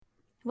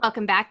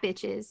Welcome back,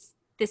 bitches.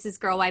 This is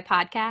Girl Why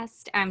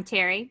Podcast. I'm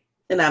Terry.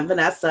 And I'm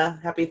Vanessa.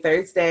 Happy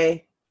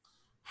Thursday.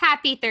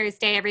 Happy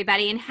Thursday,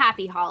 everybody, and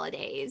happy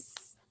holidays.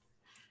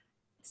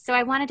 So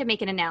I wanted to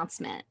make an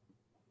announcement.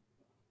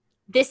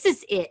 This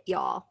is it,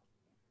 y'all.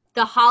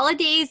 The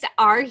holidays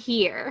are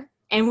here,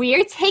 and we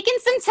are taking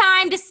some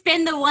time to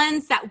spend the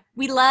ones that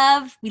we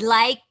love, we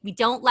like, we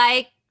don't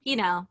like,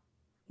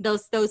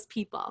 those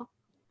people.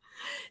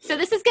 So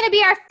this is going to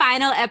be our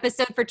final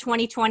episode for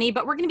 2020,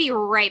 but we're going to be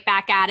right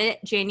back at it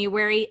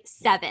January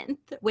 7th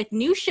with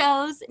new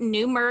shows,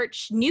 new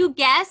merch, new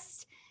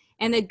guests,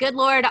 and the good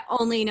Lord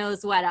only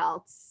knows what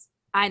else.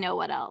 I know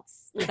what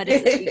else, but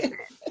it's a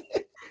secret.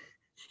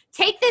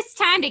 Take this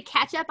time to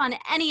catch up on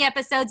any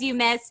episodes you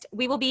missed.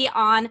 We will be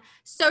on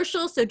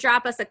social, so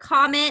drop us a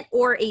comment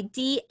or a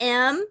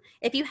DM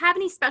if you have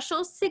any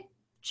special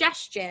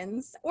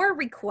suggestions or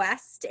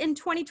requests in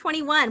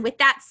 2021. With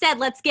that said,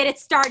 let's get it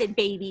started,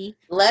 baby.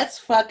 Let's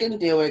fucking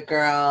do it,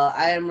 girl.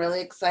 I am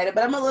really excited,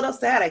 but I'm a little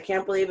sad. I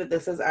can't believe that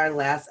this is our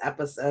last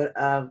episode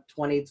of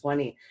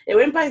 2020. It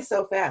went by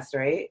so fast,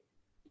 right?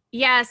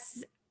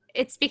 Yes,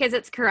 it's because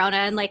it's Corona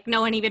and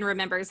no one even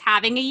remembers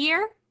having a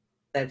year.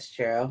 That's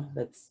true.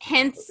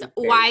 Hence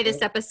why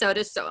this episode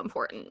is so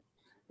important.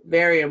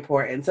 Very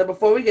important. So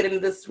before we get into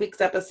this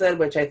week's episode,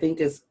 which I think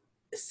is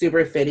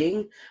super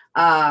fitting,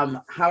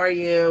 how are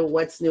you?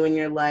 What's new in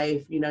your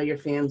life? Your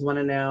fans want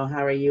to know,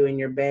 how are you and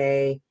your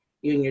bae,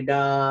 you and your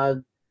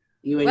dog,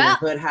 you and your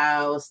hood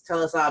house?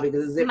 Tell us all,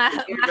 because it's my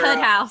hood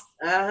house.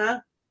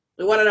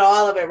 We want to know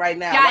all of it right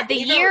now. Yeah,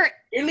 you're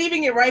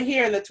leaving it right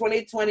here in the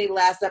 2020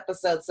 last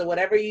episode. So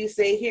whatever you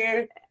say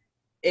here,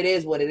 it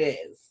is what it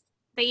is.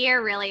 The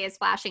year really is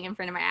flashing in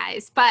front of my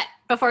eyes. But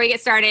before we get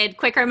started,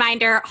 quick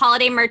reminder,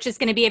 holiday merch is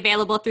going to be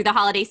available through the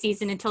holiday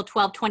season until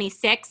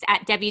 12/26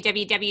 at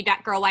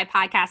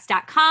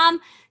www.girlwhypodcast.com.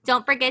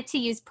 Don't forget to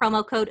use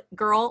promo code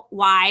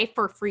GIRLY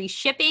for free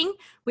shipping.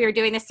 We are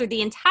doing this through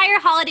the entire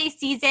holiday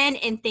season,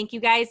 and thank you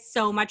guys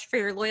so much for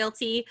your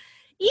loyalty.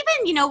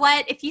 Even, you know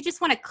what, if you just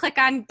want to click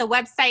on the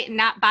website and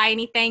not buy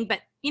anything,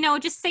 but,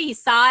 just say you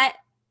saw it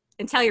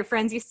and tell your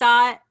friends you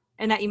saw it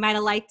and that you might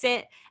have liked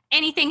it.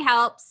 Anything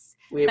helps.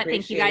 But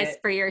thank you guys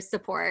for your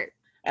support.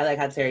 I like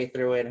how Terry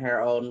threw in her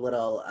own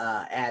little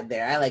ad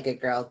there. I like it,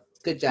 girl.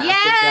 Good job.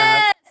 Yes! Good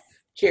job.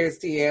 Cheers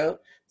to you.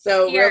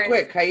 So Cheers. Real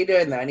quick, how you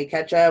doing though? Any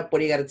catch up? What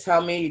do you got to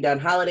tell me? You done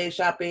holiday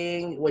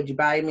shopping? What'd you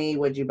buy me?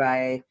 What'd you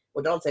buy?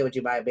 Well, don't say what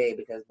you buy, babe,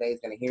 because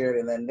babe's going to hear it.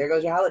 And then there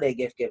goes your holiday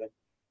gift giving.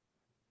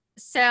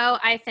 So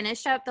I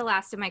finished up the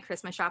last of my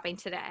Christmas shopping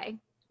today.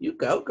 You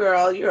go,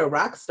 girl. You're a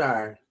rock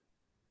star.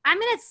 I'm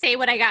going to say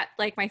what I got,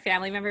 my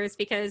family members,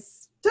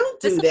 because...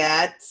 Don't do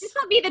that. This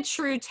will be the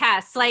true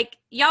test.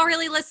 Y'all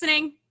really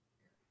listening?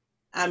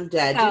 I'm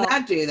dead. Do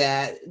not do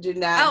that. Do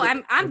not.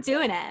 Oh, I'm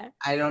doing it.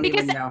 I don't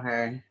even know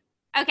her.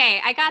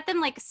 Okay, I got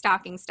them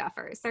stocking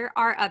stuffers. There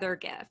are other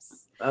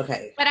gifts.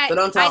 Okay, so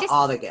don't tell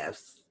all the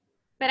gifts.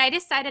 But I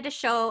decided to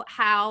show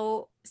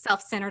how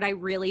self-centered I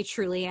really,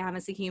 truly am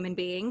as a human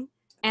being.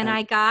 And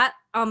I got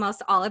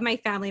almost all of my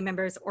family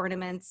members'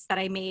 ornaments that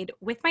I made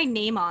with my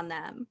name on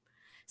them.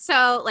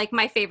 So,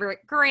 my favorite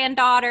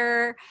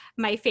granddaughter,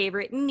 my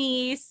favorite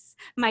niece,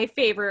 my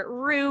favorite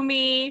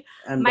roomie,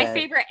 my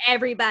favorite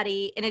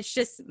everybody, and it's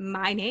just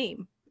my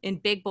name in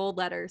big, bold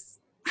letters.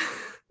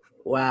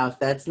 Wow, if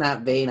that's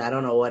not vain, I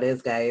don't know what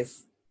is,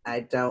 guys.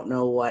 I don't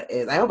know what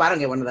is. I hope I don't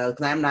get one of those,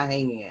 because I'm not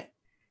hanging it.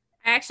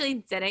 I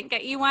actually didn't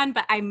get you one,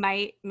 but I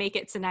might make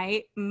it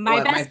tonight. My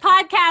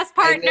podcast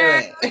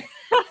partner.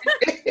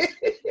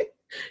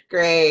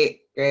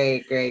 Great.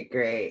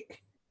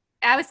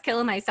 I was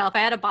killing myself. I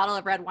had a bottle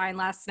of red wine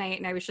last night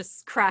and I was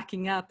just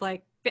cracking up.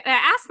 I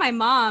asked my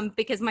mom,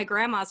 because my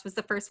grandma's was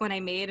the first one I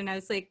made. And I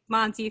was like,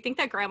 Mom, do you think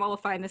that grandma will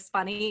find this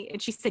funny?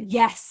 And she said,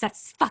 yes,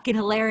 that's fucking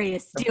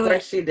hilarious. Do it. Of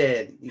course she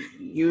did.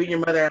 You and your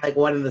mother are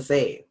one and the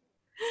same.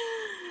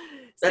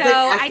 That's so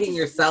asking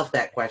yourself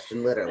that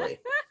question, literally.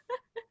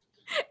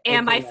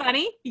 Am I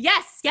funny?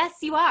 Yes,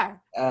 you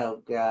are.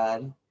 Oh,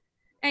 God.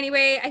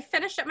 Anyway, I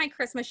finished up my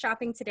Christmas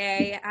shopping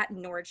today at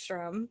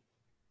Nordstrom.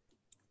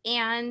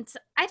 And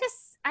I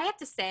have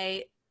to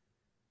say,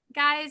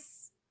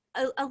 guys,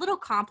 a little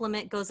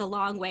compliment goes a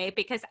long way,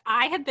 because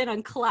I have been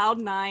on cloud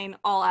 9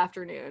 all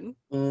afternoon.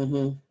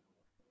 Mm-hmm.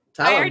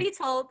 I already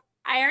told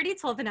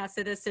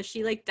Vanessa this, so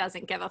she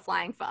doesn't give a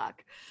flying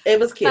fuck. It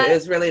was cute. It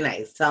was really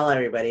nice. Tell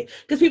everybody,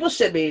 because people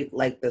should be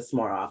like this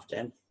more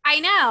often. I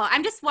know.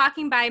 I'm just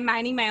walking by,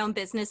 minding my own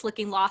business,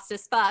 looking lost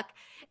as fuck,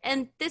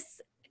 and this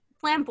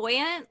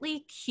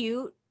flamboyantly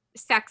cute,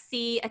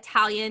 sexy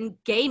Italian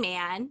gay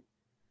man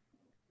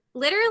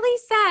literally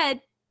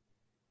said,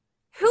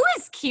 who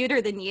is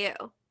cuter than you?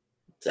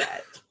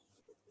 Dead.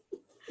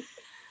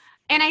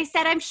 And I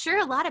said, I'm sure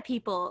a lot of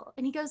people.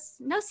 And he goes,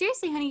 no,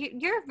 seriously, honey,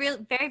 you're a real,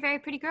 very, very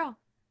pretty girl.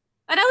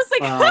 And I was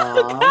like,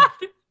 oh, God.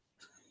 And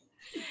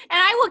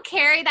I will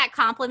carry that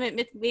compliment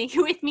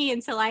with me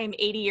until I am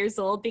 80 years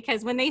old,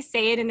 because when they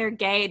say it and they're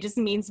gay, it just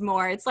means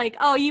more. It's like,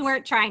 oh, you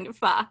weren't trying to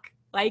fuck.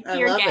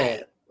 You're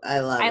gay.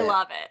 I love it. I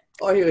love it.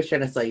 Or he was trying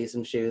to sell you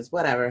some shoes.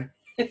 Whatever.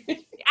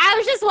 I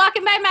was just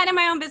walking by, minding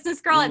my own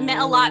business, girl. It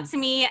meant a lot to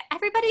me.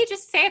 Everybody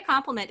just say a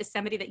compliment to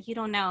somebody that you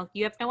don't know.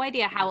 You have no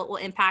idea how it will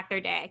impact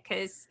their day,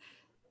 because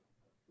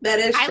that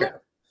is true.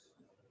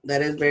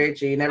 That is very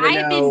true. You never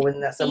know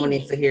when someone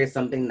needs to hear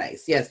something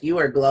nice. Yes, you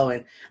are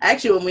glowing.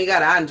 Actually, when we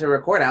got on to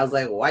record, I was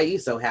like, why are you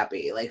so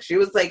happy? Like, she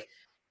was like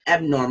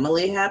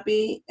abnormally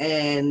happy.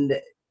 And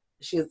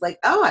she was like,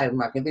 oh, I'm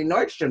walking through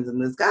Nordstrom's in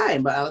this guy.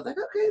 But I was like,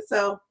 okay,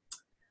 so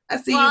I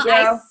see you, girl.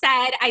 I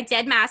said I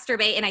did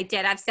masturbate and I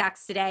did have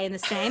sex today in the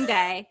same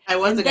day. I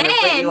wasn't going to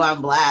put you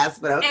on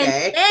blast, but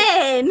okay.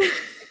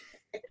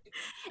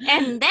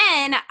 And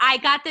then I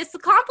got this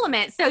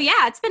compliment. So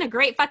yeah, it's been a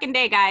great fucking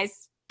day,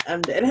 guys.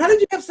 And how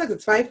did you have sex?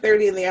 It's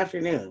 5:30 in the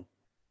afternoon.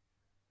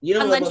 You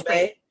don't live with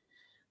me?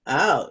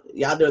 Oh,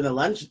 y'all doing the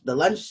lunch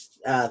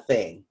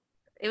thing.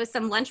 It was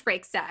some lunch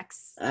break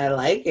sex. I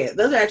like it.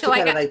 Those are actually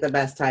kind of like the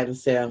best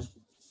times too.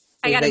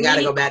 They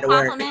gotta go back to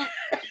work.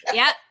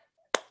 Yep.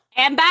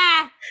 And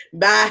bye.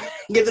 Bye.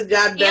 Get the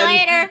job done. See you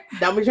later.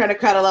 Don't be trying to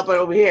cuddle up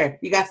over here.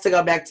 You got to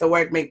go back to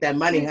work, make that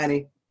money,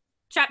 honey.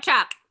 Chop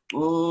chop.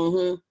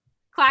 Mm-hmm.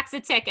 Clock's a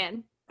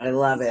ticking. I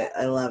love it.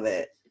 I love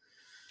it.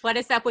 What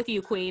is up with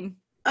you, Queen?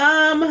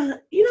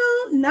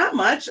 Not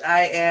much.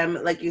 I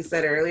am, like you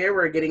said earlier,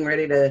 we're getting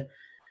ready to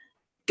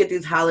get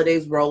these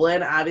holidays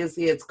rolling.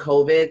 Obviously, it's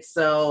COVID,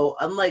 so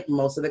unlike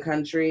most of the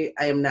country,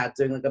 I am not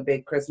doing like a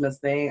big Christmas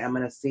thing. I'm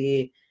gonna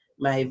see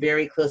my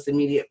very close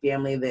immediate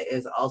family that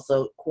is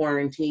also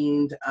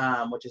quarantined,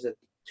 which is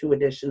 2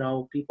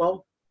 additional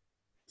people.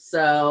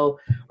 So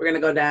we're gonna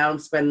go down,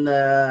 spend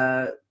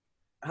the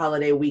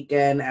holiday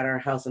weekend at our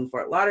house in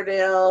Fort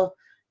Lauderdale.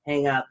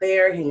 Hang out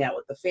there, hang out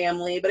with the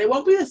family. But it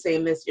won't be the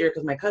same this year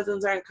because my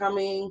cousins aren't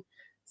coming.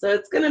 So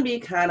it's going to be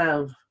kind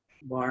of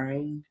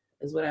boring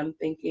is what I'm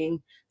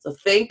thinking. So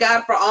thank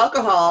God for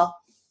alcohol.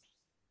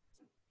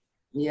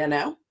 You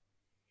know?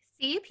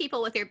 See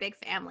people with your big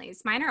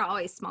families. Mine are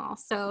always small.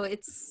 So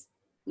it's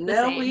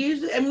no, we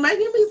usually, and my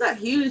family's not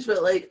huge,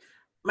 but like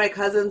my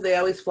cousins, they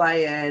always fly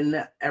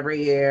in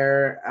every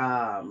year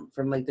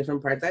from like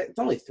different parts. It's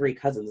only 3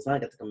 cousins. It's not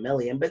like it's like a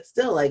million, but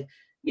still like,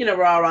 you know,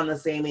 we're all around the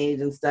same age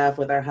and stuff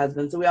with our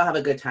husbands. So we all have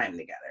a good time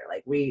together.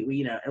 Like we,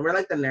 you know, and we're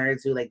like the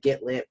nerds who like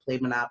get lit, play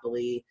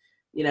Monopoly.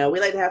 You know, we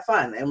like to have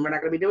fun and we're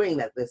not going to be doing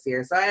that this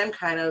year. So I am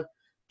kind of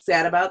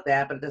sad about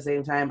that. But at the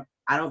same time,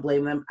 I don't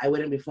blame them. I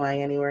wouldn't be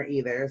flying anywhere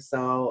either.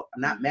 So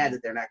I'm not mad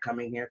that they're not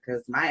coming here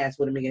because my ass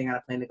wouldn't be getting on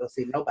a plane to go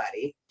see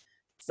nobody.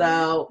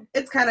 So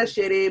it's kind of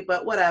shitty,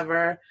 but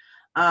whatever.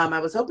 I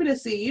was hoping to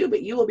see you,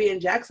 but you will be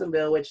in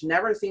Jacksonville, which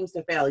never seems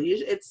to fail.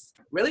 Usually, it's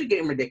really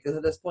getting ridiculous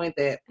at this point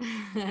that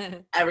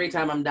every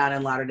time I'm down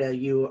in Lauderdale,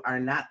 you are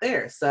not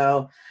there.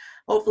 So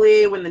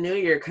hopefully when the new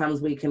year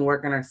comes, we can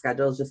work on our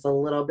schedules just a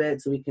little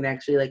bit so we can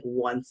actually like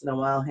once in a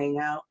while hang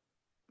out.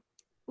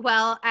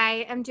 Well,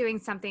 I am doing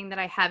something that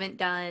I haven't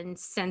done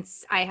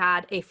since I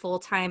had a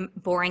full-time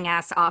boring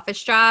ass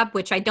office job,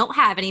 which I don't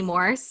have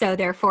anymore. So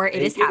therefore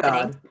it is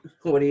happening. God.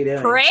 What are you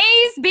doing?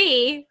 Praise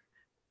be.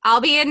 I'll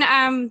be in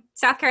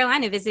South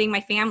Carolina visiting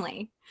my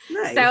family.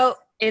 Nice. So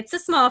it's a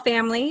small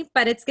family,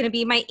 but it's going to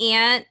be my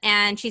aunt,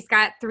 and she's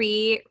got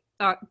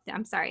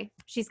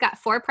she's got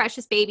 4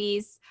 precious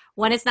babies.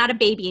 One is not a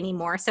baby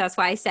anymore, so that's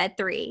why I said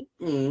 3.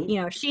 Mm-hmm.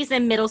 You know, she's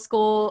in middle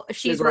school.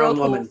 She's a grown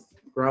real woman.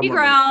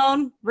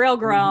 Real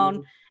grown.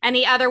 Mm-hmm. And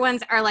the other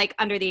ones are like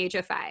under the age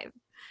of 5.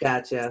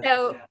 Gotcha.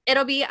 So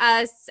it'll be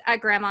us at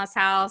grandma's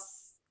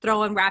house,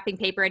 throwing wrapping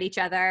paper at each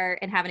other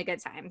and having a good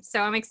time. So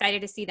I'm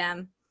excited to see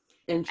them.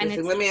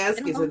 Interesting. Let me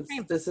ask you, since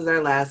this is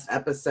our last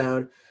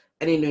episode,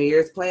 any New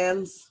Year's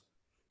plans?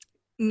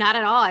 Not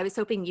at all. I was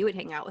hoping you would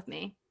hang out with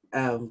me.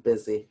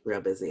 Busy. Real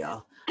busy,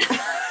 y'all.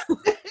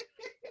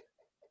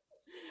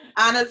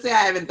 Honestly,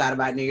 I haven't thought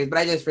about New Year's, but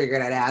I just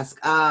figured I'd ask.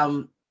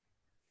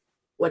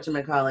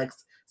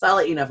 Whatchamacallits. So I'll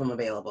let you know if I'm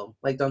available.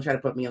 Like, don't try to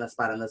put me on the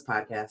spot on this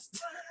podcast.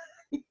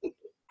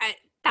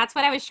 That's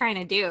what I was trying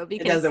to do.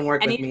 Because it doesn't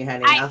work with me,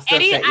 honey. I'll still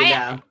shut you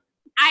down.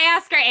 I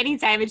ask her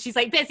anytime, and she's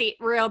like, busy,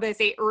 real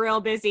busy,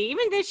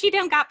 even though she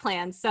don't got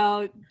plans.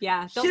 So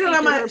yeah, she don't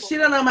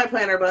know my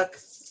planner book.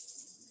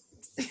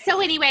 So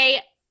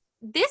anyway,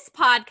 this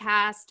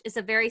podcast is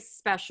a very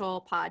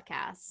special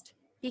podcast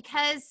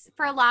because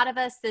for a lot of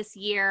us, this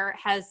year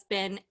has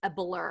been a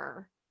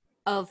blur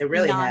of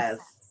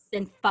nonsense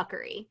and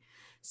fuckery.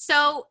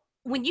 So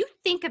when you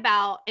think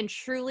about and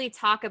truly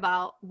talk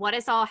about what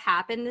has all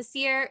happened this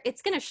year,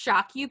 it's going to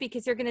shock you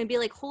because you're going to be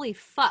like, holy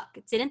fuck,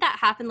 didn't that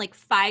happen like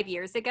 5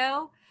 years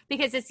ago?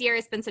 Because this year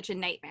has been such a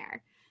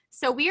nightmare.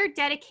 So we are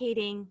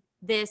dedicating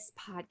this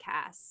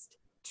podcast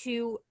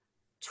to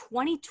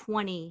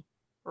 2020,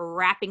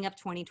 wrapping up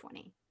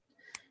 2020.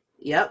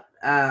 Yep.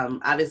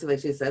 Obviously, like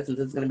she said, since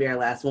it's going to be our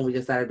last one, we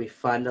just thought it'd be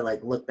fun to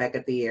like look back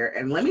at the year.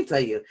 And let me tell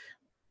you,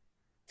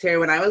 Terry,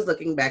 when I was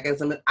looking back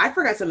at I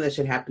forgot some of this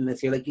shit happened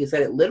this year. Like you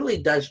said, it literally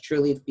does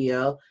truly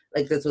feel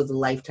like this was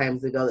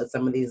lifetimes ago that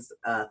some of these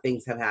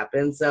things have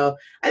happened. So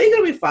I think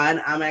it'll be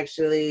fun. I'm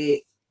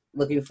actually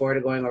looking forward to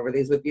going over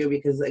these with you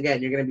because,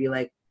 again, you're going to be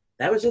like,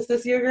 that was just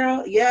this year,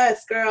 girl?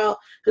 Yes, girl.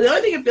 Because the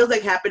only thing it feels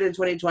like happened in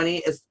 2020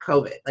 is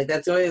COVID. Like,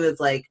 that's the only thing that's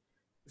like,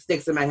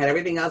 sticks in my head.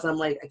 Everything else, I'm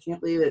like, I can't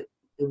believe it.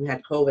 We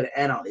had COVID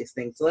and all these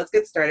things. So let's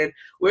get started.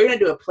 We're going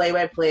to do a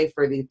play-by-play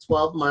for the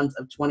 12 months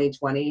of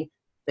 2020.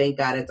 Thank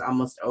God it's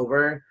almost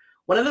over.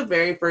 One of the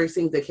very first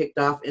things that kicked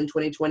off in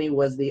 2020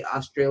 was the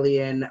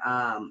Australian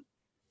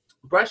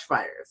brush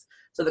fires.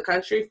 So the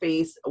country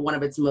faced one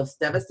of its most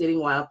devastating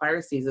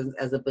wildfire seasons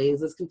as the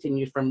blazes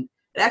continued from,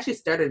 it actually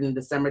started in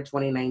December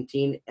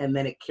 2019, and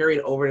then it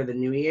carried over to the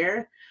new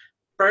year.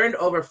 Burned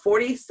over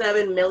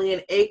 47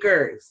 million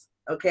acres.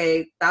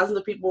 Okay, thousands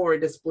of people were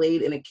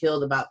displaced, and it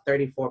killed about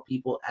 34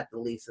 people at the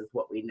least, is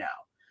what we know.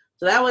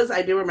 So that was,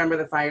 I do remember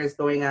the fires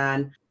going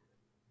on.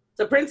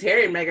 So Prince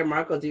Harry and Meghan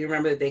Markle, do you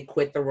remember that they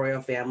quit the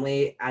royal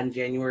family on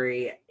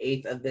January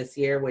 8th of this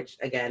year, which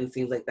again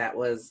seems like that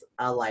was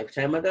a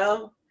lifetime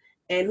ago?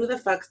 And who the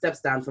fuck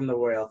steps down from the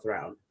royal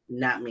throne?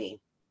 Not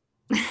me.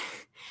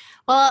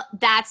 Well,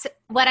 that's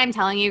what I'm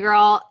telling you,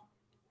 girl.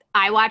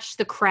 I watched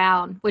The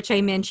Crown, which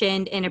I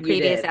mentioned in a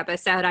previous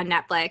episode on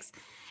Netflix,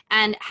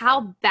 and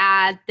how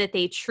bad that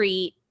they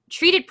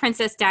treated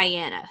Princess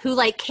Diana, who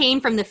like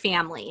came from the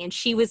family, and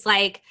she was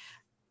like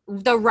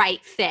the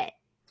right fit.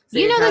 So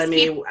you're telling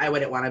me I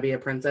wouldn't want to be a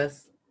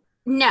princess?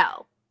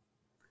 No.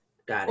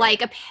 Got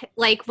it.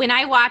 Like when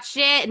I watched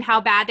it and how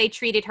bad they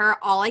treated her,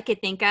 all I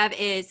could think of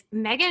is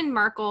Meghan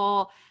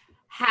Markle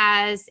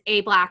has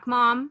a black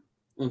mom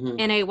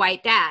and a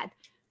white dad.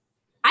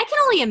 I can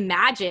only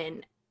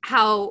imagine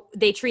how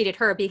they treated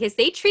her, because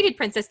they treated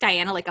Princess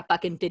Diana like a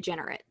fucking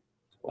degenerate.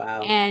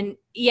 Wow. And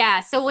yeah,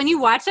 so when you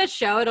watch that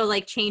show, it'll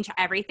like change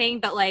everything.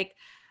 But like,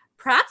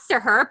 props to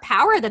her,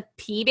 power the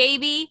P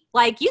baby.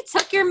 Like, you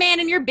took your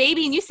man and your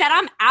baby and you said,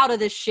 I'm out of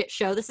this shit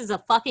show. This is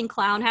a fucking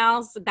clown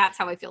house. That's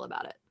how I feel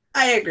about it.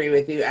 I agree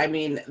with you. I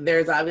mean,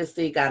 there's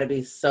obviously got to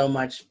be so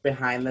much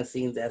behind the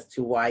scenes as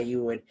to why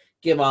you would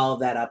give all of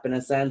that up in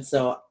a sense.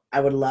 So I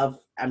would love,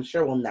 I'm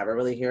sure we'll never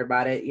really hear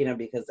about it, you know,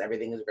 because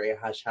everything is very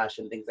hush-hush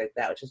and things like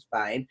that, which is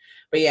fine.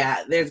 But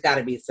yeah, there's got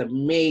to be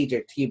some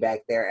major tea back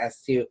there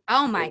as to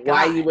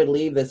why you would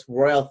leave this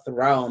royal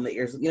throne that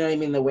you're, you know what I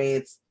mean, the way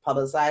it's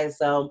publicized.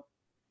 So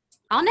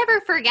I'll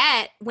never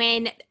forget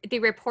when the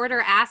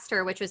reporter asked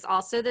her, which was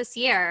also this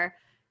year,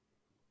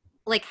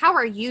 like, how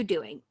are you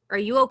doing? Are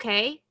you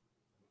okay?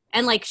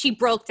 And like, she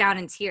broke down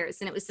in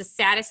tears, and it was the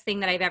saddest thing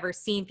that I've ever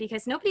seen,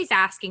 because nobody's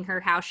asking her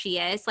how she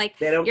is. Like,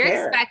 they don't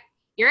care.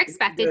 You're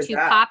expected to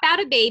pop out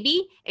a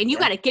baby, and you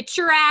got to get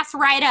your ass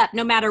right up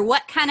no matter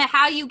what kind of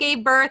how you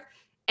gave birth.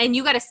 And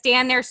you got to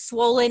stand there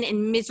swollen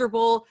and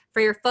miserable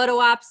for your photo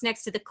ops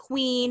next to the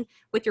queen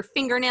with your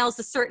fingernails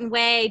a certain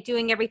way,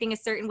 doing everything a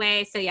certain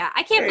way. So yeah,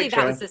 I can't believe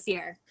that was this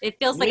year. It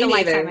feels like a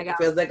lifetime ago. It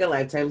feels like a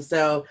lifetime.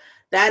 So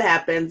that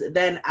happens.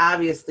 Then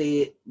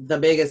obviously the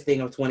biggest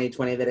thing of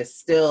 2020 that is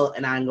still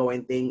an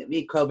ongoing thing,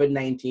 the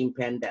COVID-19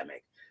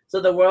 pandemic. So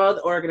the World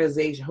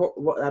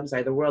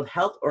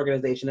Health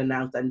Organization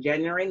announced on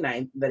January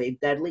 9th that a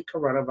deadly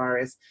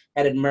coronavirus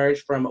had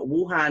emerged from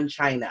Wuhan,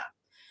 China.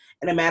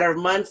 In a matter of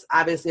months,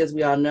 obviously, as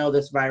we all know,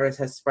 this virus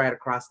has spread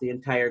across the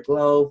entire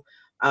globe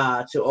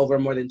to over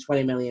more than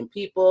 20 million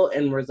people,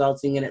 and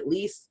resulting in at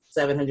least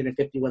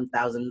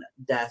 751,000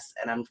 deaths.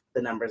 And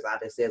the numbers,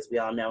 obviously, as we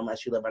all know,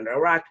 unless you live under a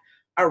rock,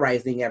 are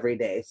rising every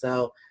day.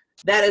 So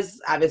that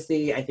is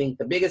obviously, I think,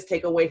 the biggest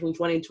takeaway from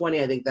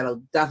 2020. I think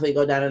that'll definitely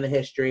go down in the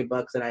history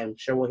books, and I'm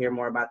sure we'll hear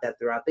more about that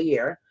throughout the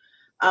year.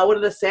 One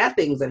of the sad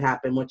things that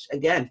happened, which,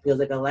 again, feels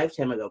like a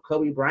lifetime ago,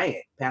 Kobe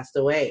Bryant passed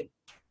away.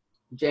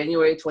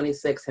 January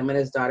 26th, him and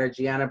his daughter,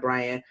 Gianna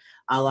Bryant,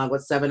 along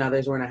with 7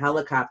 others, were in a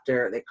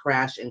helicopter that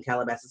crashed in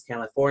Calabasas,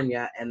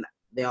 California, and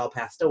they all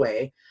passed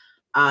away.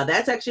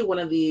 That's actually one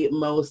of the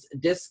most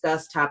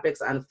discussed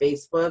topics on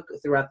Facebook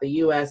throughout the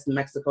U.S.,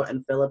 Mexico,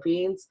 and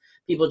Philippines.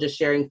 People just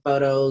sharing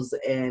photos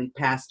and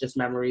past just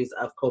memories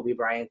of Kobe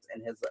Bryant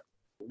and his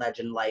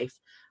legend life.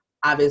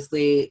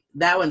 Obviously,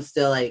 that one's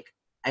still like,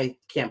 I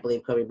can't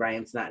believe Kobe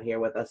Bryant's not here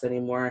with us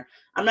anymore.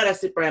 I'm not a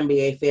super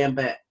NBA fan,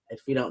 but if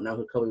you don't know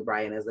who Kobe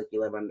Bryant is, like,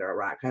 you live under a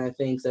rock kind of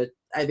thing. So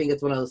I think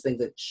it's one of those things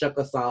that shook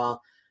us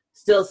all.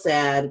 Still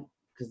sad,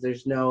 because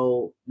there's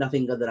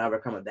nothing good that'll ever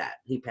come of that.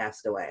 He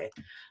passed away.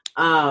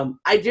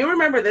 I do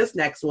remember this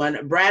next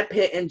one. Brad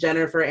Pitt and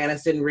Jennifer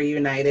Aniston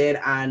reunited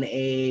on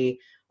a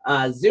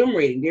Zoom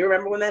reading. Do you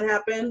remember when that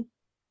happened?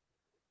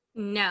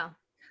 No.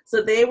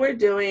 So they were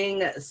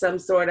doing some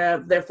sort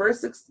of, their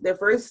first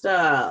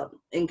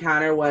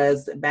encounter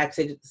was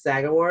backstage at the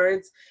SAG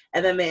Awards,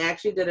 and then they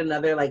actually did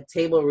another like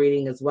table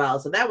reading as well.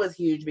 So that was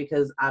huge,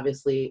 because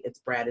obviously it's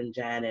Brad and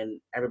Jen, and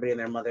everybody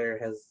and their mother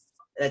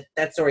has,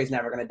 that story's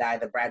never going to die,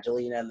 the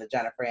Bradgelina and the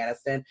Jennifer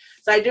Aniston.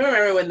 So I do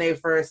remember when they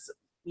first,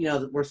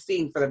 were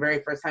seen for the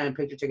very first time in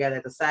picture together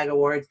at the SAG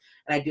Awards,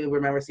 and I do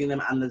remember seeing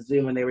them on the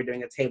Zoom when they were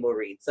doing a table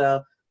read.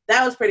 So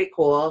that was pretty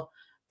cool.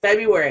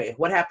 February,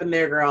 what happened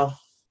there, girl?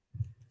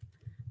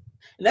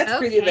 And that's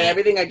crazy that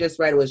everything I just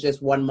read was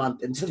just 1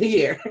 month into the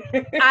year.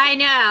 I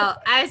know.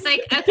 I was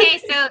like, okay,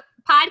 so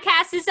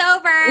podcast is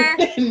over.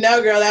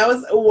 No, girl, that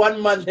was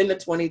 1 month into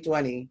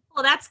 2020.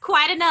 Well, that's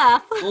quite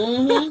enough.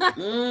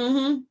 Mm-hmm,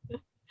 mm-hmm.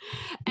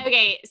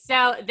 Okay,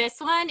 so this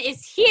one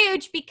is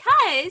huge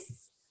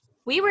because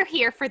We were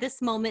here for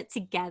this moment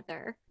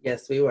together.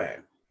 Yes, we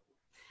were.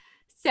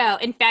 So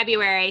in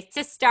February,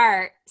 to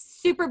start,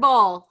 Super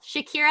Bowl,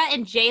 Shakira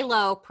and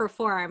J-Lo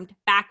performed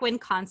back when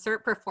concert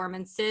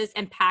performances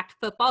and packed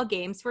football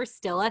games were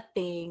still a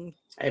thing.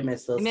 I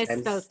miss those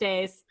times. Those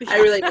days. I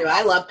really do.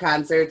 I love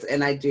concerts,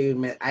 and I do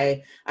miss,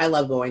 I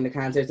love going to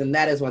concerts, and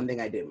that is one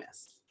thing I do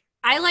miss.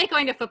 I like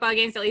going to football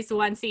games at least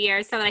once a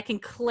year so that I can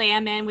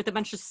clam in with a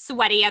bunch of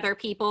sweaty other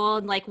people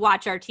and like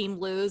watch our team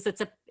lose.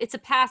 It's a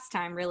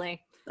pastime,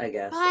 really. I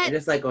guess. I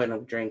just like going to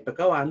drink, but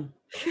go on.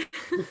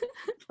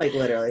 Like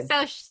literally.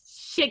 So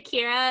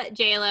Shakira,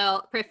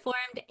 J-Lo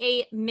performed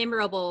a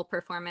memorable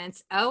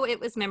performance. Oh, it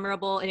was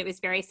memorable and it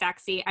was very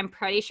sexy. I'm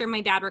pretty sure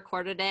my dad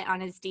recorded it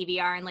on his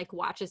DVR and like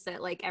watches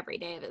it like every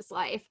day of his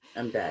life.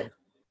 I'm dead.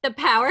 The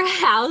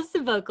powerhouse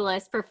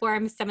vocalist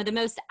performed some of the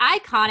most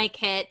iconic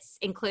hits,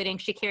 including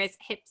Shakira's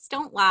Hips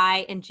Don't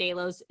Lie and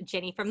J-Lo's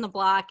Jenny from the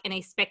Block, in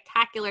a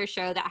spectacular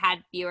show that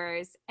had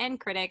viewers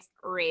and critics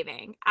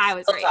raving. I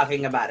was still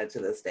talking about it to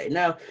this day.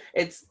 No,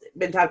 it's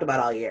been talked about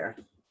all year.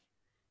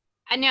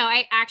 I know.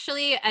 I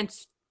actually, and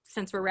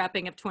since we're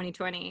wrapping up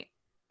 2020,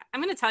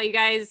 I'm going to tell you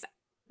guys,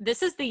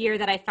 this is the year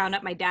that I found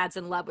out my dad's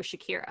in love with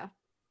Shakira.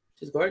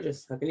 She's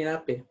gorgeous. How can you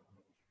not be?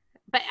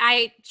 But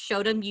I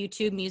showed him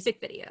YouTube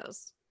music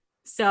videos.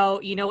 So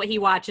you know what he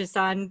watches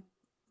on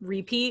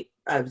repeat?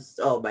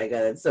 Oh my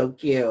God, it's so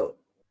cute.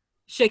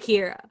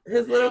 Shakira.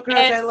 His little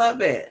crush, I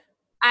love it.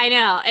 I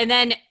know. And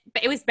then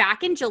it was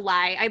back in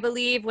July, I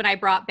believe, when I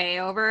brought Bay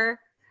over.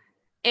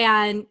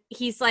 And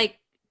he's like,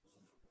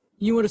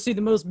 you want to see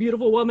the most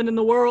beautiful woman in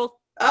the world?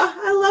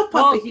 Oh, I love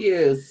Papa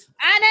Hughes.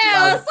 I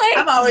know. It's like,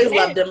 I've always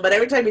loved him, but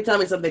every time you tell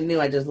me something new,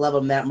 I just love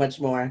him that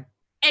much more.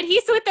 And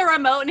he's with the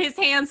remote in his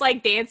hands,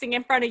 like dancing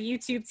in front of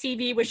YouTube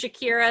TV with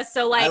Shakira.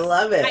 So like, I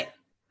love it.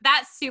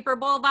 That Super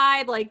Bowl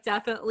vibe, like,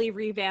 definitely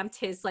revamped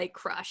his like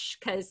crush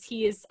because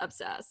he is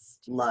obsessed.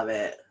 Love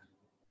it.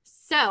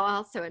 So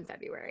also in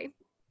February,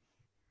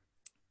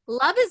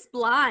 Love is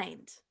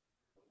Blind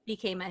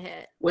became a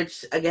hit.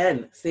 Which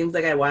again, seems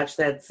like I watched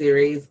that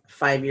series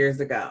 5 years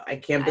ago. I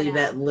can't believe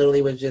that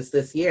literally was just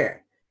this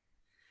year.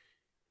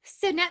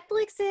 So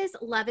Netflix's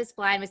Love is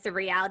Blind was the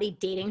reality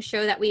dating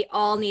show that we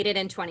all needed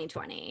in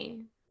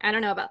 2020. I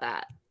don't know about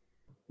that.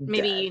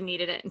 Maybe you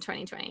needed it in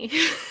 2020.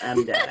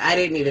 I'm dead. I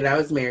didn't need it. I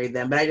was married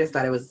then, but I just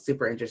thought it was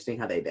super interesting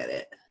how they did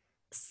it.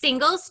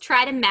 Singles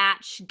try to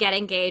match, get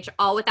engaged,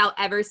 all without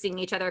ever seeing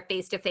each other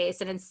face to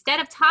face. And instead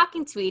of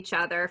talking to each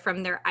other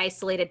from their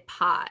isolated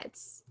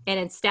pods, and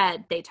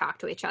instead they talk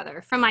to each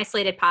other from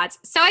isolated pods.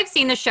 So I've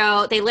seen the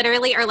show. They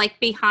literally are like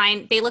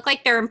behind, they look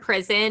like they're in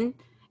prison.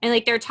 And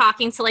like they're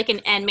talking to like an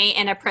inmate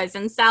in a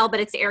prison cell,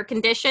 but it's air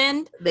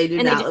conditioned. They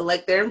do not look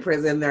like they're in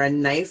prison. They're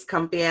on nice,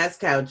 comfy ass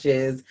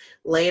couches,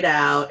 laid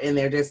out, and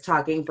they're just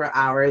talking for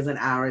hours and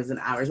hours and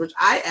hours, which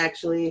I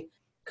actually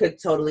could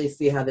totally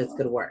see how this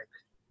could work.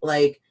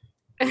 Like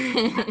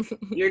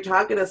you're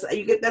talking to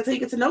that's how you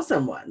get to know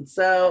someone.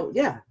 So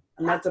yeah,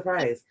 I'm not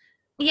surprised.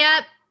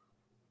 Yep.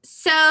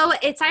 So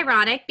it's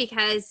ironic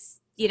because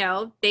you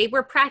know, they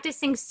were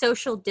practicing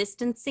social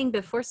distancing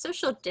before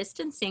social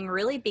distancing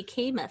really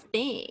became a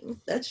thing.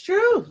 That's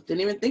true.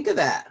 Didn't even think of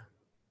that.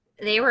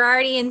 They were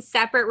already in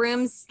separate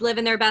rooms,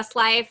 living their best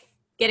life,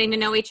 getting to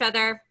know each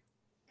other.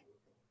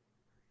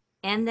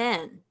 And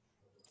then,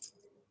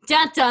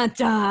 dun, dun,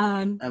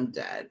 dun. I'm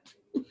dead.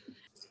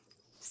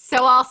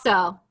 So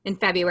also in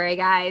February,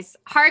 guys,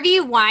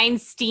 Harvey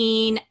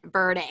Weinstein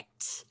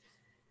verdict.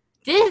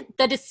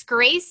 The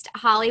disgraced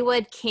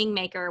Hollywood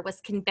kingmaker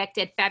was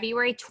convicted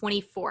February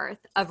 24th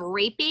of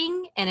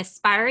raping an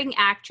aspiring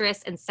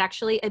actress and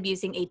sexually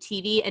abusing a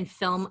TV and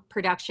film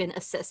production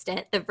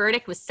assistant. The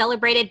verdict was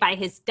celebrated by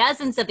his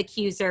dozens of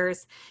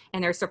accusers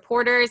and their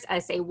supporters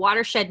as a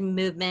watershed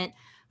movement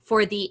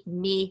for the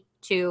Me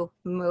Too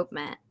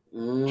movement.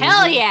 Mm-hmm.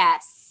 Hell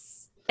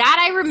yes!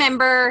 That I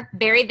remember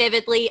very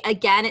vividly.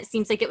 Again, it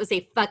seems like it was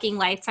a fucking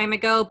lifetime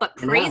ago, but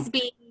praise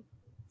be.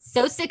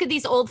 So sick of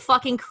these old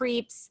fucking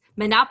creeps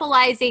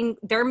monopolizing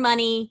their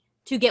money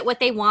to get what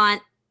they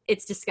want.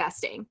 It's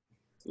disgusting.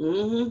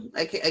 Mm-hmm.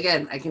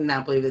 I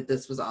cannot believe that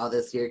this was all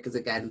this year because,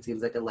 again, it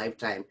seems like a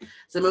lifetime.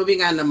 So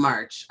moving on to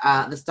March.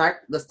 The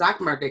stock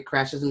market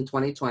crashes in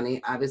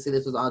 2020. Obviously,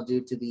 this was all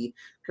due to the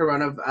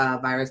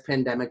coronavirus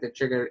pandemic that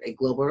triggered a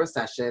global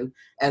recession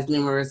as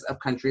numerous of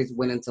countries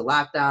went into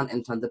lockdown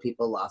and tons of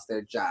people lost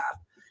their job.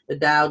 The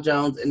Dow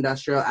Jones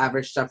Industrial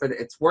Average suffered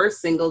its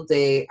worst single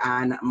day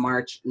on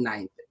March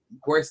 9th.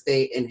 Worst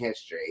day in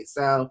history.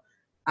 So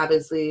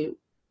obviously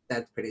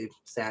that's pretty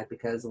sad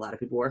because a lot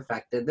of people were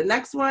affected. The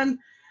next one,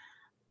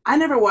 I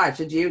never watched.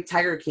 Did you?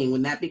 Tiger King,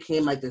 when that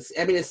became like this,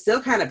 I mean, it's still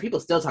kind of,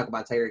 people still talk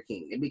about Tiger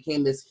King. It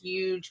became this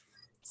huge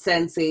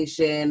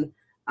sensation.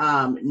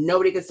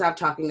 Nobody could stop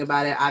talking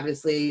about it.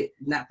 Obviously,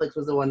 Netflix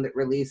was the one that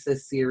released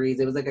this series.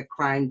 It was like a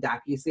crime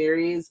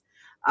docuseries.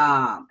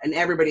 And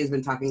everybody's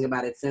been talking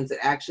about it since.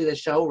 The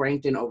show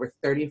ranked in over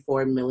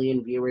 34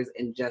 million viewers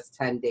in just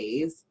 10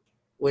 days,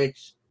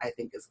 which I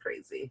think is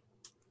crazy.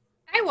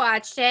 I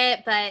watched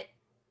it, but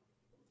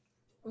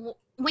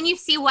when you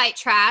see white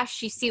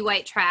trash, you see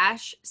white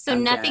trash. So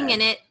I'm nothing dead.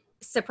 in it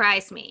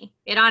surprised me.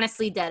 It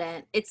honestly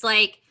didn't. It's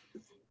like,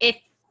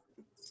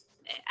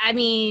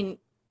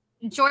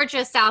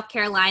 Georgia, South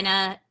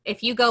Carolina,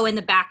 if you go in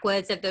the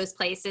backwoods of those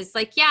places,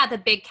 like, yeah, the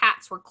big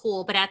cats were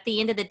cool, but at the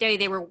end of the day,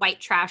 they were white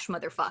trash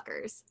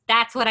motherfuckers.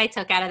 That's what I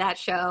took out of that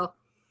show.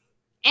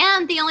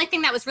 And the only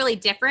thing that was really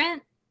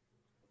different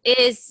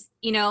is,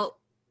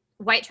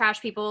 white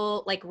trash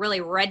people, like really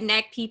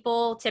redneck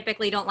people,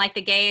 typically don't like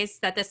the gays,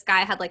 that this guy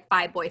had like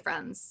 5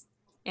 boyfriends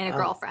and a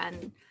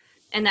girlfriend.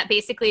 And that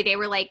basically they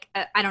were like,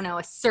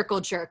 a circle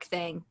jerk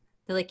thing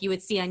that like you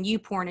would see on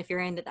YouPorn if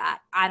you're into that.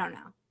 I don't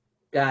know.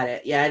 Got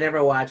it. Yeah, I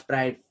never watched, but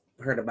I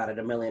heard about it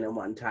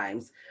 1,000,001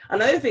 times.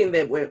 Another thing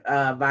that went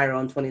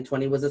viral in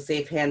 2020 was a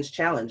Safe Hands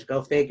Challenge.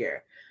 Go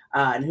figure.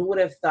 And who would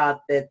have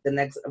thought that the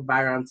next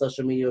viral on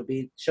social media would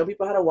be show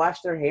people how to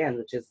wash their hands,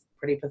 which is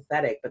pretty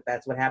pathetic, but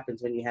that's what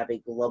happens when you have a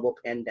global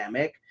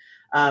pandemic.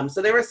 So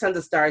there were tons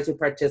of stars who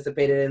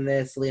participated in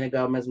this: Selena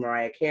Gomez,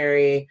 Mariah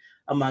Carey,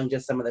 among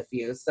just some of the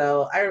few.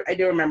 So I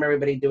do remember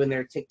everybody doing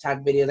their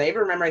TikTok videos. I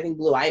even remember, I think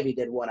Blue Ivy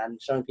did one on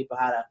showing people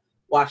how to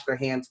wash their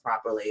hands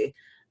properly.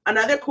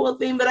 Another cool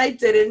thing that I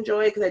did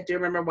enjoy, because I do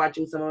remember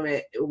watching some of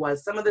it,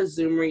 was some of the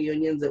Zoom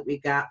reunions that we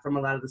got from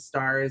a lot of the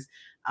stars,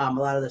 a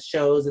lot of the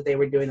shows that they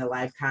were doing, the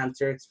live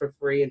concerts for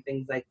free and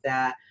things like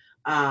that.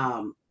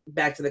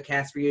 Back to the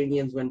cast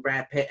reunions when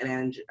Brad Pitt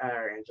and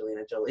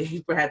Angelina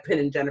Jolie, Brad Pitt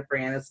and Jennifer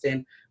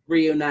Aniston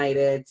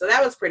reunited. So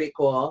that was pretty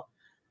cool.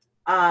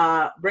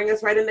 Bring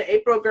us right into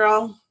April,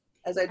 girl.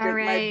 As I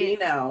drink my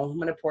vino, I'm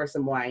going to pour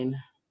some wine.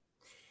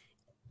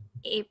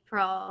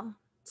 April.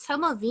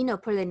 Tomo vino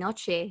por la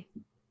noche.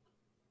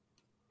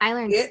 I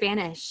learned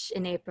Spanish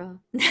in April.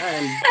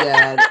 I'm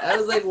dead. I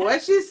was like,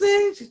 what she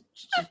said?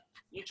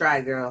 You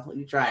tried, girl.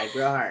 You tried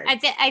real hard.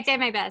 I did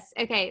my best.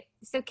 Okay,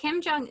 so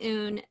Kim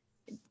Jong-un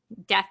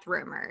death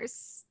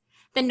rumors.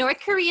 The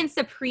North Korean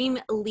Supreme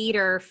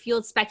Leader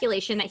fueled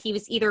speculation that he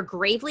was either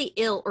gravely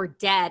ill or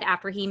dead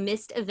after he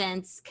missed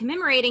events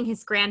commemorating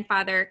his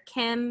grandfather,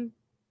 Kim.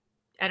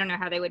 I don't know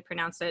how they would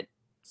pronounce it.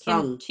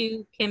 Kim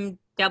Tu, Kim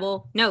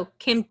double. No,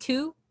 Kim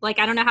Tu. Like,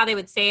 I don't know how they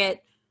would say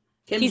it.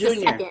 Kim He's Jr. a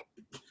second.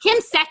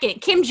 Kim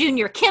second. Kim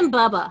Jr. Kim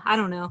Bubba. I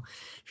don't know.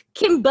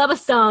 Kim Bubba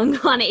sung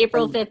on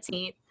April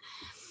 15th.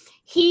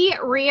 He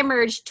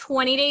reemerged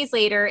 20 days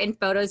later in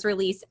photos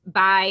released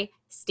by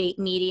state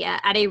media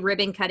at a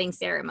ribbon-cutting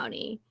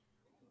ceremony.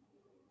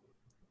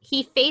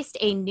 He faced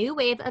a new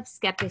wave of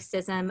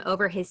skepticism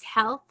over his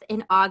health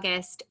in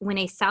August when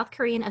a South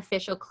Korean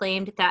official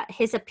claimed that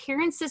his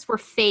appearances were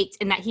faked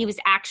and that he was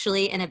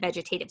actually in a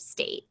vegetative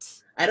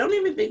state. I don't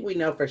even think we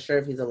know for sure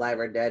if he's alive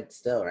or dead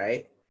still,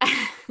 right?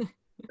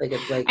 Like,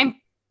 it's like,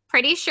 I'm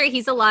pretty sure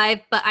he's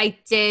alive, but I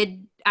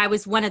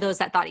was one of those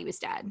that thought he was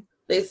dead.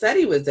 They said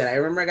he was dead. I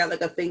remember I got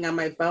like a thing on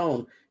my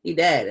phone. He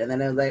dead. And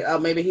then I was like, oh,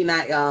 maybe he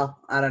not, y'all.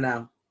 I don't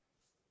know.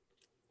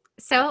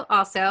 So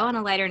also on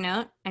a lighter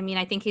note,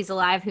 I think he's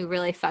alive. Who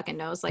really fucking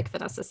knows, like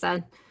Vanessa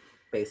said.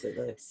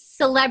 Basically.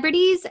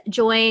 Celebrities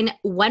join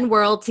One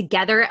World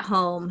Together at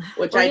Home.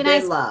 Which I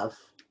did love.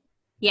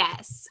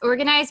 Yes.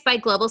 Organized by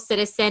Global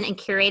Citizen and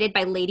curated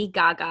by Lady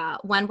Gaga,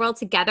 One World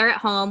Together at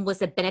Home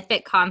was a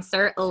benefit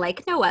concert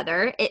like no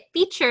other. It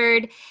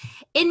featured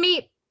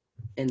inmate.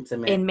 They weren't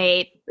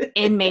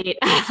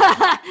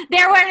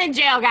in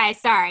jail, guys.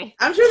 Sorry.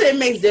 I'm sure the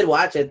inmates did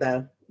watch it,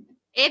 though.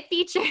 It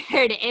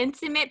featured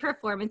intimate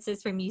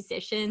performances from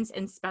musicians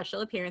and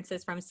special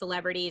appearances from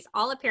celebrities,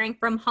 all appearing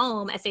from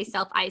home as they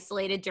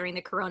self-isolated during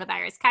the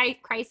coronavirus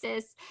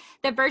crisis.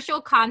 The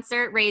virtual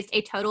concert raised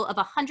a total of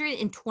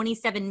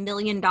 $127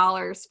 million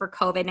for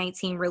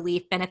COVID-19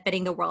 relief,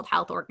 benefiting the World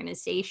Health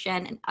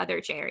Organization and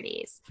other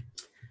charities.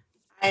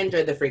 I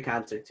enjoyed the free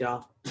concerts,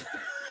 y'all.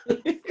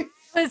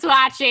 Was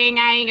watching,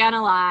 I ain't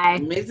gonna lie.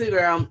 Me too,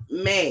 girl.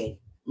 May.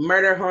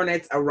 Murder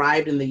hornets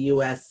arrived in the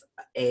US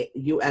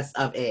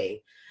of A.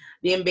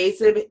 The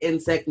invasive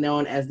insect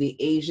known as the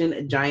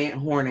Asian giant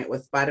hornet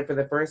was spotted for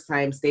the first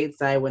time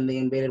stateside when they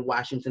invaded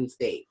Washington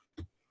state,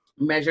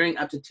 measuring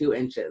up to 2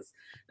 inches.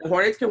 The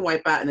hornets can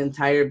wipe out an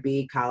entire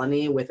bee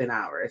colony within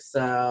hours.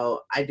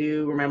 So I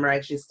do remember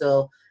it's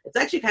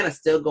actually kind of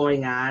still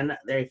going on.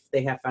 They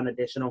have found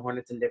additional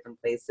hornets in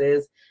different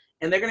places,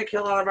 and they're going to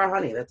kill all of our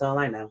honey. That's all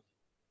I know.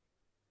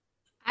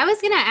 I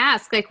was going to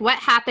ask, like, what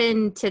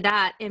happened to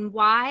that and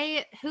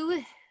why,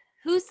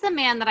 who's the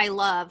man that I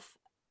love?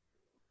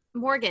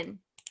 Morgan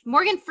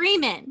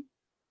Freeman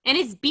and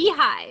his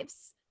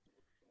beehives.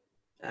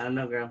 I don't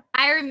know, girl.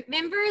 I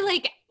remember,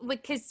 like,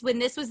 because when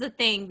this was the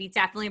thing, we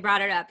definitely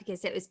brought it up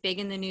because it was big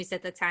in the news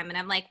at the time. And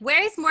I'm like,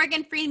 where's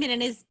Morgan Freeman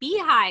and his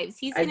beehives?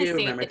 He's going to save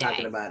the day. I do remember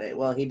talking about it.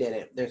 Well, he did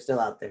it. They're still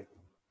out there.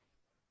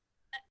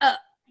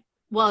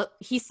 Well,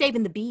 he's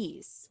saving the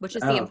bees, which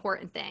is the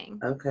important thing.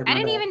 Okay. I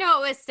didn't even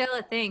know it was still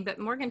a thing, but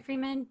Morgan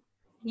Freeman,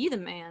 you the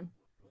man.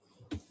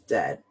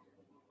 Dead.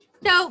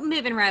 So,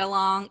 moving right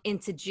along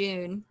into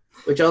June.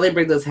 Which only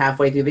brings us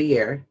halfway through the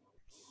year.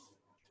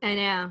 I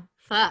know.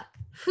 Fuck.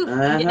 I'm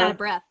getting out of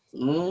breath.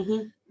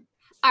 Mm-hmm.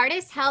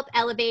 Artists help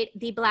elevate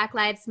the Black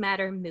Lives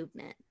Matter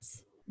movement.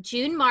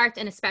 June marked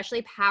an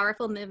especially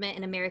powerful movement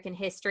in American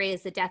history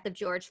as the death of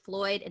George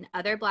Floyd and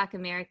other Black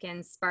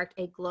Americans sparked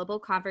a global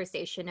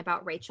conversation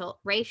about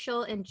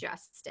racial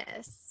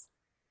injustice.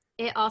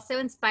 It also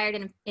inspired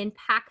an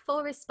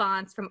impactful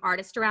response from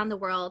artists around the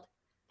world,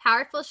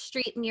 powerful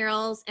street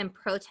murals and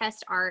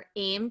protest art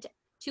aimed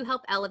to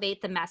help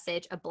elevate the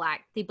message of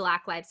the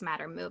Black Lives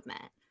Matter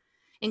movement,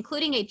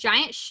 including a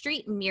giant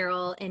street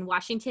mural in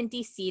Washington,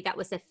 D.C. that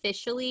was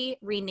officially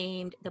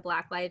renamed the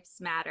Black Lives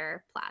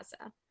Matter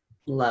Plaza.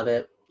 Love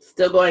it.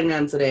 Still going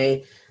on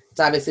today. It's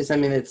obviously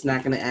something that's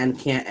not going to end,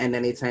 can't end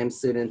anytime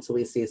soon until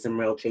we see some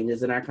real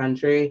changes in our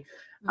country.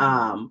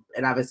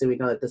 And obviously we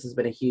know that this has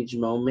been a huge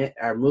movement,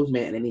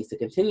 and it needs to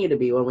continue to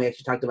be. When we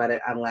actually talked about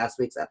it on last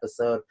week's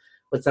episode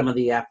with some of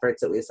the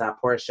efforts that we saw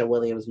Portia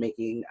Williams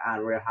making on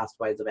Real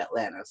Housewives of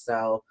Atlanta.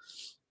 So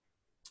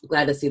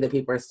glad to see that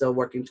people are still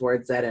working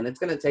towards that, and it's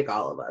going to take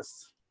all of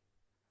us.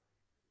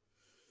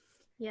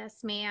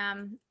 Yes,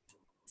 ma'am.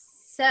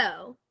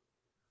 So,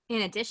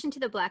 in addition to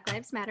the Black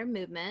Lives Matter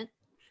movement,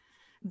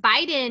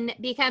 Biden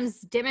becomes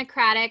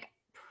Democratic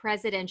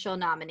presidential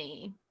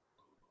nominee.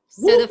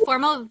 So the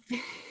formal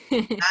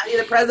I need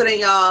a president,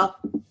 y'all.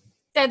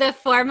 So the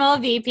formal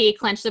VP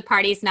clinched the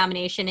party's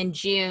nomination in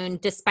June,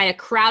 despite a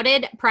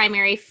crowded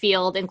primary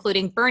field,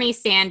 including Bernie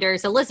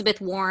Sanders,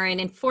 Elizabeth Warren,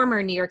 and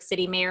former New York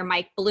City Mayor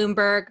Mike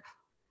Bloomberg.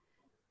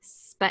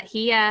 But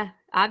he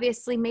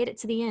obviously made it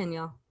to the end,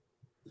 y'all.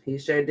 He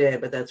sure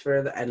did, but that's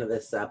for the end of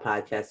this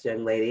podcast,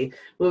 young lady.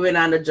 Moving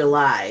on to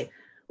July.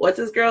 What's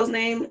this girl's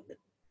name?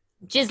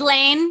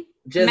 Ghislaine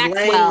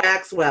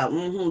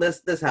Maxwell.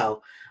 This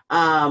hoe.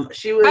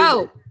 She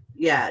was,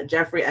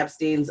 Jeffrey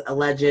Epstein's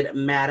alleged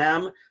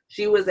madam.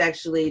 She was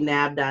actually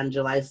nabbed on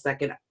July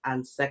 2nd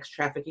on sex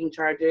trafficking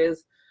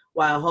charges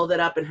while holed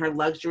up in her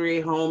luxury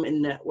home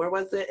in, where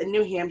was it? In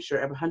New Hampshire,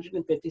 of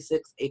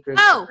 156 acres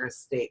of her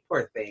estate.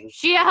 Poor thing.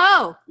 She a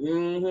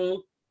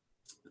hoe.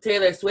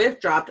 Taylor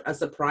Swift dropped a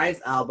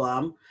surprise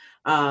album.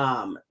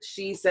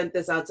 She sent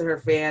this out to her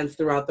fans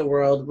throughout the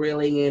world,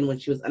 reeling in when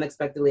she was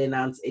unexpectedly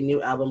announced a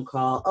new album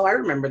called, I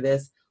remember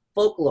this,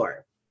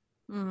 Folklore,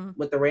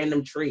 with the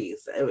random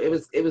trees. It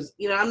was,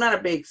 I'm not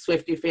a big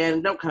Swiftie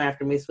fan. Don't come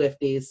after me,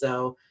 Swifties.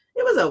 So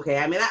it was okay.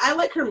 I mean, I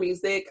like her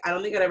music. I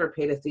don't think I'd ever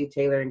pay to see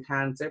Taylor in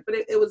concert, but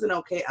it was an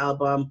okay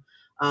album.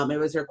 It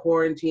was her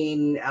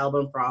quarantine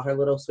album for all her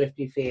little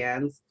Swiftie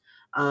fans.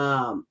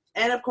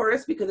 And of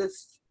course, because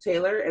it's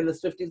Taylor and the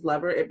Swifties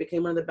love her, it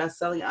became one of the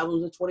best-selling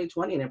albums of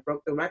 2020, and it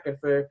broke the record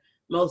for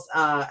most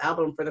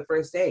album for the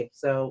first day.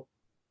 So,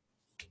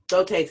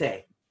 go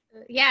Tay-Tay.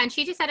 Yeah, and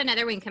she just had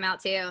another one come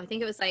out too. I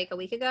think it was like a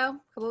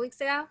couple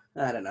weeks ago.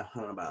 I don't know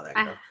about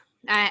that.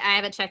 I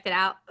haven't checked it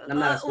out. I'm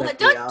not a Swiftie,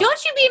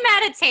 don't you be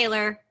mad at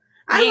Taylor.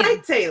 I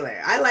like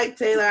Taylor.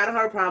 I don't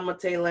have a problem with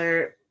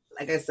Taylor.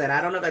 Like I said,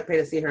 I don't know if I'd pay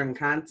to see her in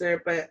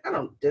concert, but I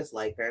don't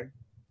dislike her.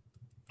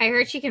 I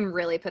heard she can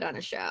really put on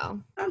a show.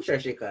 I'm sure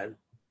she could.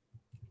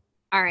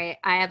 All right,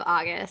 I have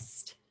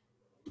August.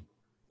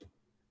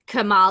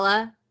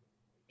 Kamala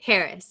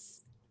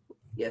Harris.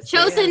 Yes.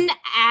 Chosen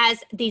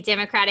as the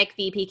Democratic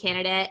VP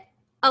candidate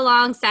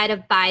alongside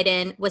of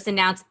Biden, was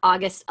announced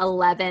August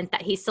 11th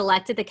that he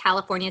selected the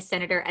California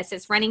senator as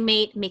his running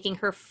mate, making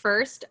her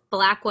first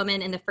Black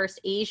woman and the first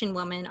Asian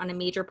woman on a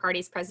major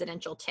party's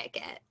presidential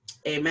ticket.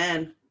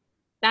 Amen.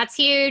 That's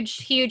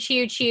huge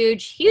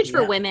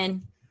for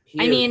women.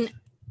 Huge. I mean,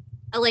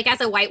 like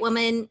as a white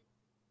woman,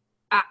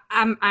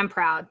 I'm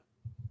proud.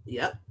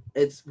 Yep.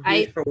 It's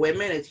huge for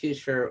women. It's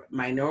huge for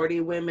minority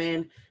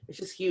women. It's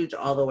just huge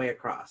all the way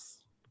across.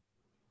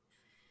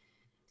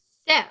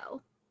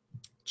 So,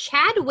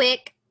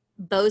 Chadwick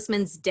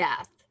Boseman's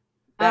death.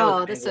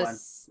 This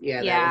was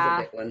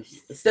a big one.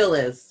 It still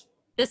is.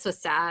 This was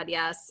sad,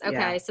 yes.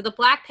 Okay, so the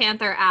Black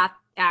Panther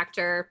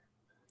actor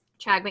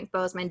Chadwick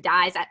Boseman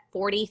dies at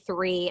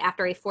 43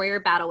 after a 4-year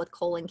battle with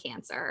colon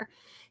cancer.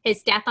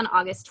 His death on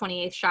August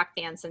 28th shocked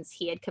fans since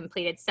he had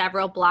completed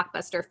several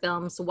blockbuster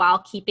films while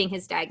keeping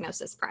his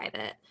diagnosis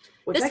private.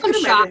 Which I can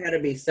imagine had to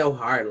be so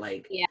hard.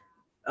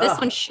 This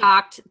one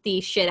shocked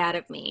the shit out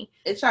of me.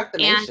 It shocked the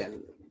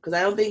nation because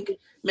I don't think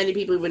many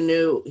people even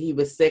knew he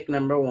was sick,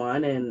 number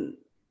one. And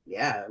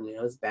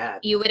it was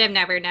bad. You would have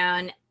never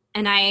known.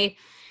 And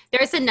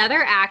there's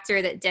another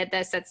actor that did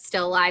this that's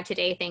still alive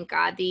today, thank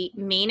God. The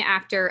main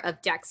actor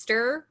of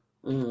Dexter.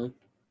 Mm-hmm.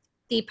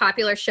 The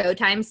popular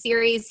Showtime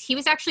series, he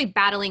was actually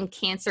battling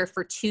cancer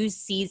for 2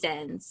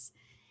 seasons.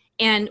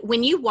 And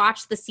when you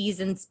watch the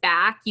seasons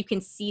back, you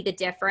can see the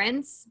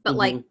difference.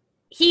 But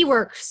he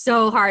worked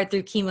so hard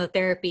through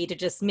chemotherapy to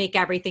just make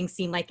everything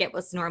seem like it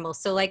was normal.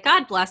 So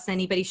God bless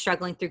anybody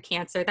struggling through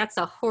cancer. That's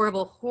a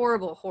horrible,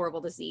 horrible,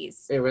 horrible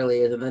disease. It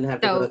really is. And then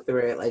have to go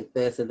through it like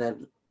this and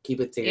then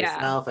keep it to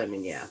yourself. I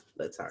mean,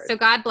 that's hard. So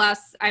God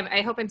bless. I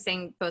hope I'm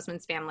saying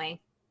Boseman's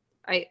family.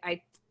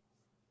 I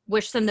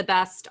wish them the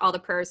best, all the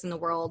prayers in the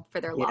world for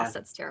their loss.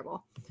 That's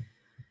terrible.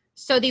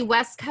 So the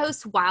West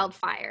Coast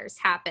wildfires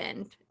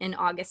happened in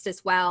August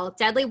as well.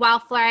 Deadly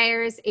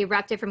wildfires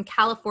erupted from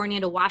California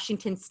to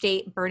Washington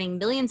state, burning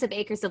millions of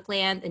acres of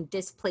land and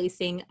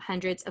displacing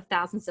hundreds of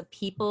thousands of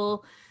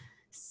people.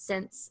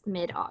 since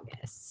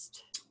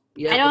mid-August.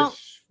 Yeah,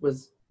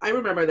 I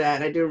remember that.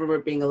 And I do remember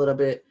it being a little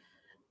bit,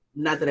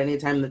 not that any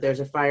time that there's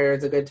a fire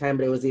is a good time,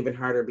 but it was even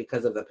harder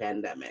because of the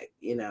pandemic,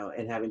 you know,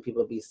 and having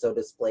people be so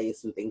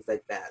displaced and things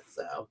like that.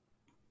 So,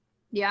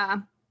 yeah.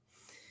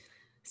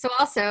 So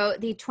also,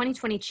 the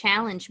 2020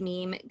 challenge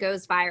meme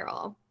goes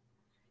viral.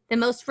 The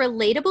most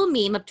relatable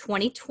meme of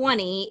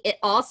 2020, it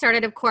all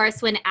started, of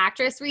course, when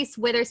actress Reese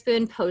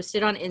Witherspoon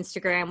posted on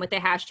Instagram with the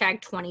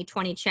hashtag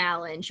 2020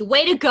 challenge.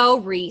 Way to go,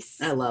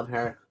 Reese. I love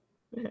her.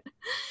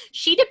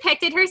 She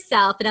depicted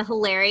herself in a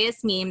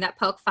hilarious meme that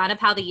poked fun of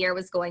how the year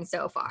was going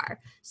so far.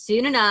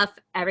 Soon enough,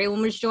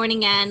 everyone was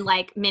joining in,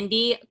 like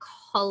Mindy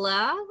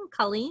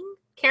Kaling,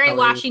 Kerry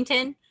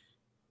Washington,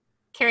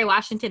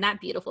 that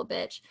beautiful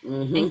bitch,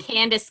 and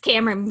Candace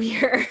Cameron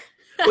Bure.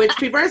 Which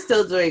people are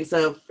still doing.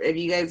 So if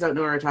you guys don't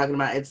know what we're talking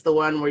about, it's the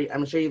one where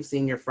I'm sure you've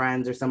seen your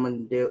friends or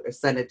someone do or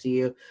send it to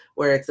you,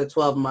 where it's the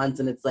 12 months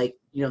and it's like,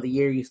 you know, the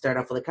year you start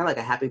off with kind of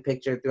like a happy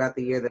picture. Throughout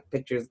the year, the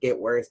pictures get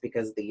worse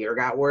because the year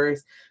got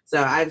worse.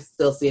 So I've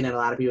still seen it. A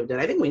lot of people did.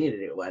 I think we need to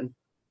do one.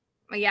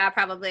 Yeah,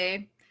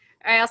 probably.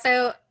 I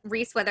also,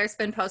 Reese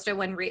Witherspoon posted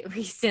one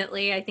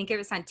recently. I think it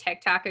was on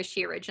TikTok as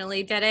she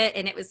originally did it.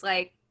 And it was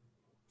like,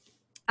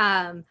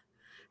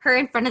 her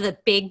in front of the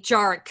big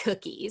jar of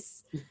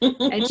cookies.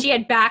 And she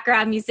had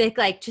background music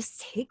like,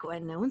 just take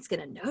one. No one's going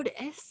to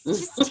notice.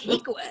 Just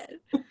take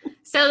one.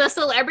 So the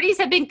celebrities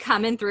have been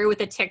coming through with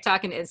the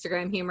TikTok and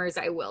Instagram humors,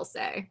 I will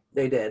say.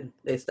 They did.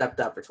 They stepped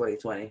up for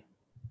 2020.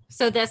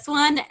 So this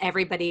one,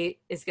 everybody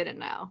is going to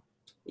know.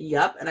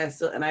 Yep. And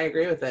I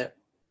agree with it.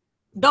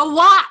 The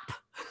WAP.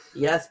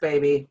 Yes,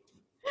 baby.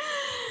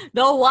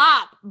 The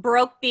WAP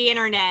broke the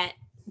internet.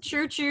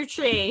 Choo choo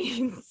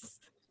trains.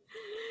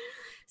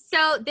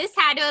 So this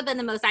had to have been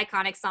the most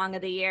iconic song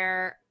of the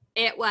year.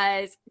 It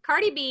was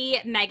Cardi B,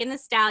 Megan Thee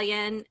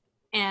Stallion,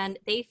 and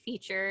they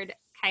featured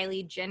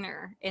Kylie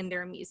Jenner in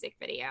their music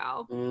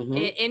video.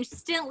 It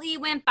instantly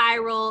went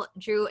viral,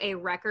 drew a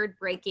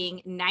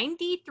record-breaking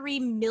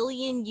 93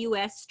 million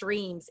US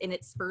streams in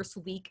its first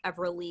week of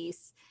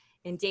release,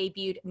 and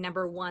debuted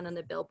 #1 on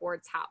the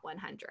Billboard's Hot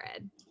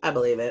 100. I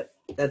believe it.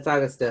 That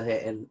song is still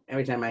hitting.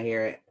 Every time I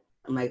hear it,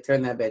 I'm like,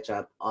 turn that bitch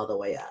up all the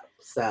way up.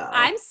 So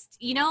I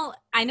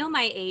know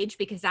my age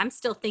because I'm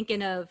still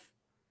thinking of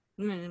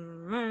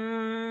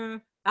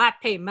I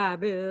pay my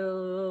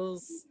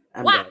bills.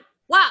 Wop.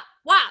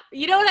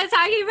 You know what I'm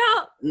talking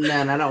about?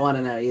 No, I don't want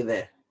to know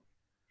either.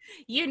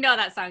 You know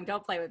that song.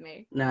 Don't play with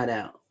me. No, I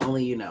don't.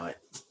 Only you know it.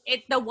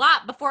 It's the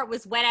WAP before it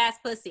was wet ass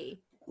pussy.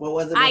 What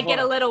was it before? I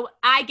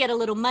get a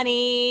little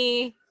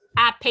money.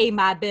 I pay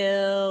my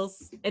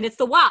bills. And it's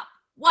the WAP.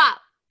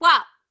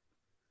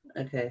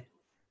 Okay.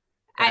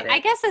 I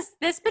guess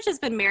this bitch has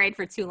been married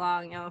for too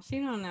long, y'all. She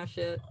don't know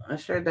shit. I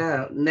sure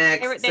don't.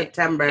 Next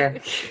September.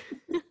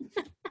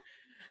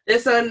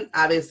 This one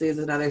obviously is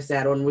another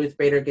sad one. Ruth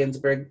Bader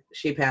Ginsburg.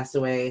 She passed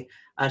away.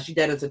 She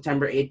died on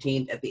September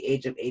 18th at the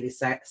age of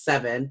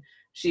 87.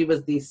 She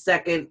was the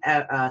second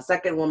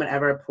woman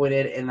ever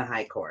appointed in the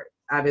High Court.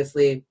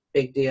 Obviously,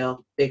 big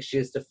deal, big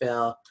shoes to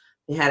fill.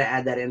 We had to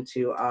add that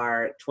into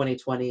our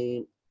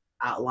 2020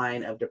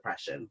 outline of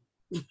depression.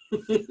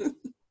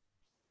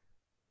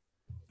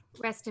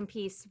 Rest in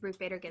peace, Ruth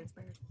Bader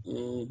Ginsburg.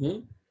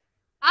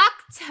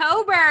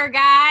 October,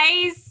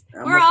 guys.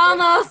 We're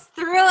almost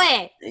through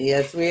it.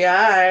 Yes, we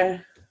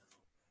are.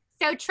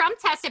 So Trump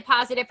tested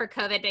positive for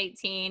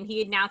COVID-19.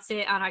 He announced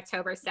it on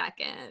October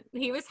 2nd.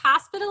 He was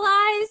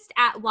hospitalized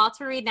at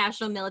Walter Reed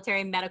National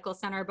Military Medical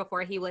Center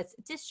before he was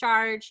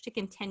discharged to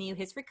continue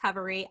his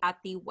recovery at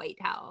the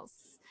White House.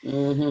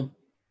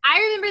 I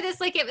remember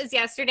this like it was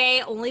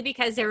yesterday, only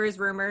because there was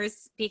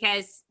rumors,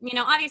 because, you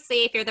know,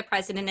 obviously if you're the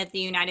president of the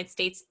United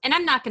States, and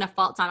I'm not going to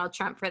fault Donald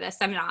Trump for this,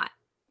 I'm not.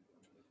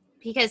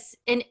 Because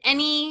in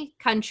any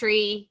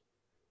country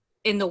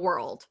in the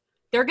world,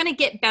 they're going to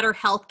get better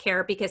health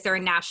care because they're a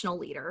national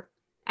leader.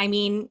 I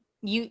mean,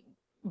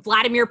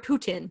 Vladimir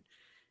Putin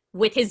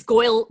with his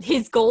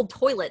gold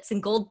toilets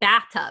and gold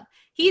bathtub,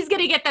 he's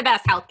going to get the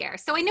best health care.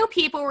 So I know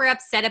people were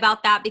upset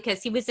about that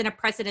because he was in a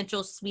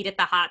presidential suite at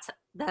the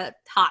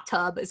hot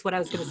tub is what I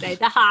was going to say,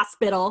 the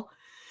hospital.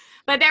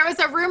 But there was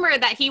a rumor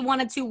that he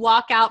wanted to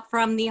walk out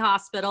from the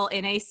hospital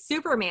in a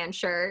Superman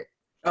shirt.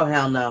 Oh,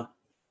 hell no.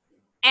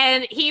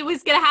 And he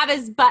was going to have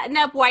his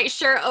button-up white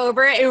shirt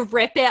over it and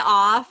rip it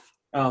off.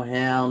 Oh,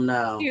 hell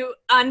no. To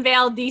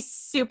unveil the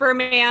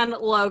Superman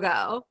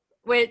logo,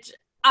 which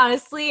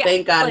honestly...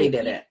 Thank God he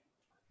did it.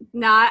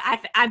 No,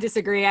 I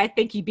disagree. I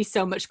think you'd be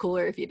so much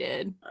cooler if you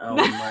did. Oh,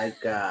 my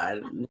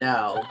God.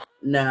 No.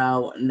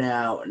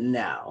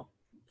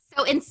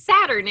 So in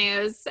sadder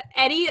news,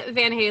 Eddie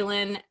Van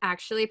Halen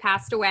actually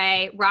passed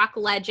away, rock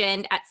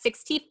legend, at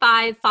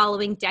 65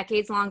 following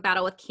decades-long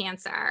battle with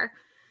cancer.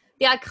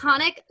 The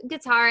iconic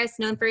guitarist,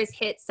 known for his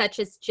hits such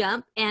as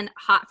Jump and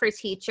Hot for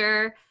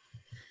Teacher,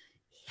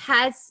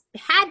 had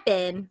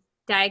been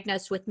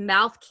diagnosed with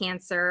mouth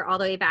cancer all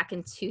the way back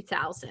in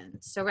 2000.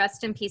 So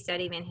rest in peace,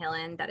 Eddie Van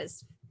Halen. That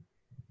is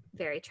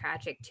very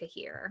tragic to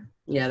hear.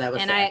 Yeah, that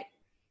was sad.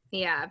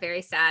 Yeah,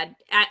 very sad.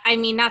 I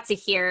mean, not to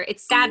hear.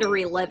 It's sad to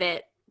relive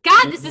it.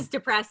 God, this is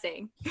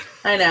depressing.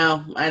 I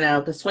know,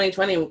 because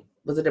 2020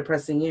 was a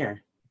depressing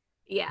year.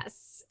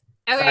 Yes.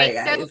 All Sorry,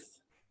 right, so guys.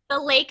 the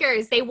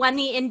Lakers, they won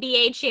the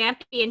NBA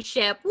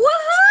championship.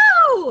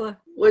 Woohoo!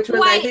 Which was, I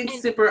White think,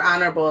 and super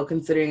honorable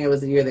considering it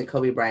was the year that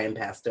Kobe Bryant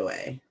passed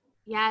away.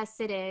 yes,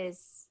 it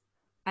is.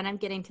 And I'm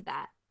getting to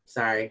that.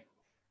 Sorry.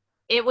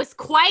 It was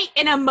quite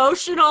an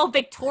emotional,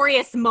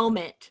 victorious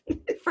moment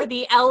for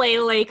the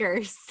LA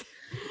Lakers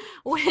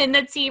when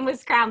the team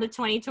was crowned the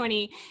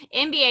 2020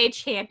 NBA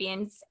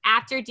champions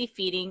after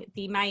defeating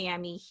the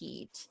Miami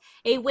Heat.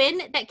 A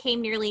win that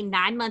came nearly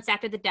 9 months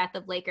after the death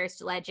of Lakers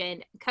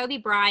legend Kobe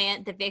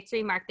Bryant. The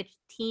victory marked the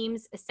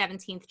team's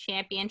 17th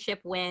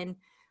championship win,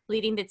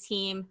 leading the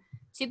team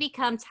to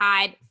become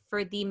tied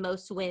for the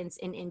most wins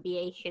in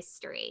NBA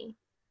history.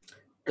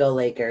 Go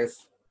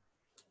Lakers.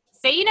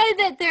 So you know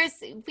that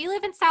we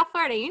live in South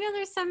Florida. You know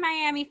there's some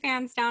Miami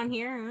fans down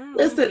here.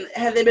 Listen,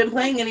 had they been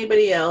playing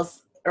anybody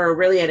else, or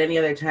really at any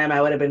other time,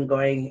 I would have been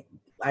going,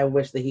 I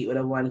wish the Heat would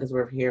have won because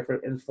we're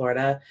here in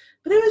Florida.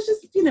 But it was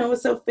just, it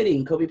was so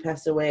fitting. Kobe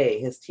passed away.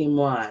 His team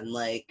won.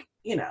 Like,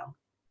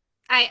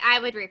 I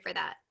would root for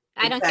that.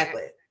 I don't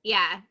care.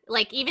 Yeah.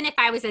 Like, even if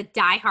I was a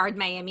diehard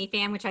Miami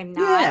fan, which I'm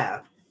not, yeah,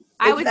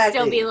 I would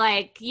still be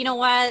like, you know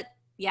what?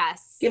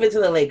 Yes. Give it to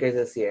the Lakers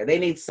this year. They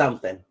need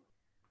something.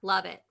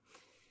 Love it.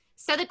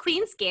 So The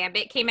Queen's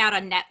Gambit came out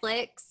on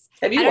Netflix.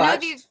 Have you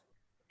watched?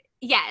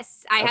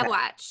 Yes, I have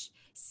watched.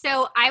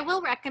 So I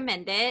will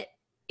recommend it.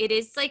 It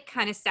is like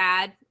kind of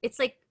sad. It's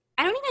like,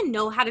 I don't even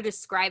know how to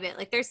describe it.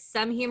 Like there's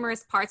some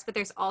humorous parts, but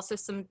there's also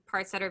some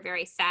parts that are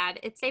very sad.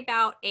 It's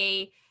about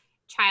a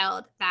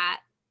child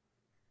that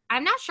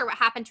I'm not sure what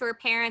happened to her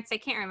parents. I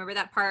can't remember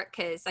that part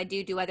because I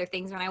do other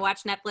things when I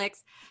watch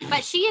Netflix.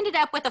 But she ended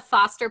up with a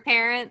foster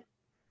parent,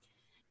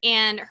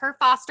 and her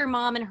foster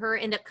mom and her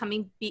end up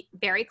coming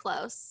very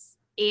close.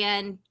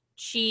 And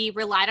she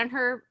relied on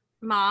her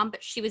mom,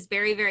 but she was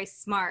very, very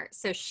smart.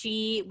 So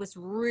she was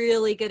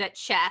really good at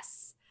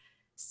chess.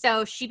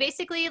 So she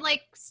basically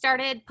like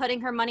started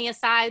putting her money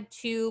aside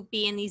to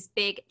be in these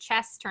big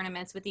chess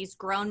tournaments with these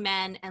grown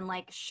men and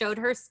like showed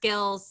her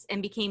skills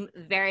and became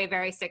very,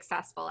 very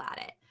successful at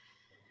it.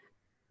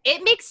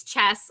 It makes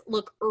chess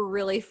look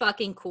really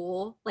fucking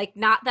cool. Like,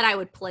 not that I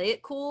would play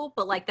it cool,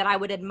 but like that I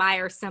would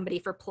admire somebody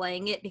for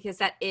playing it because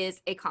that is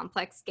a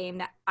complex game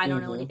that I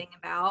don't know anything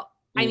about.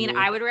 I mean,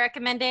 I would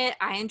recommend it.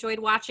 I enjoyed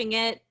watching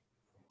it.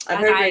 I've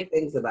heard great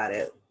things about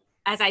it.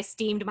 As I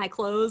steamed my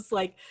clothes,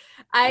 like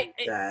I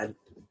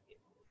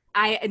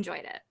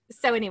enjoyed it.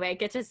 So anyway,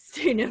 get us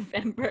to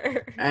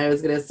November. I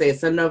was going to say,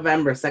 so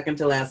November, second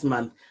to last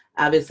month.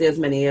 Obviously, as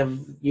many of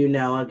you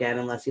know, again,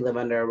 unless you live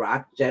under a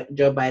rock,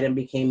 Joe Biden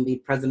became the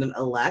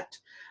president-elect,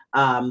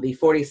 the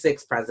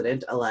 46th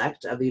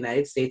president-elect of the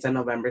United States on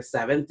November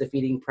 7th,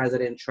 defeating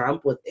President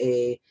Trump with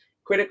a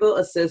critical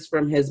assist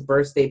from his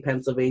birth state,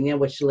 Pennsylvania,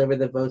 which delivered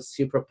the votes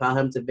to propel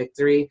him to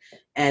victory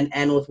and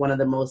end with one of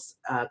the most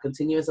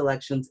continuous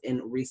elections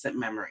in recent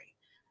memory.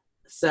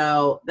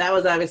 So that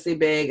was obviously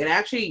big. And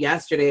actually,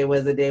 yesterday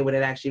was the day when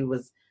it actually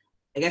was,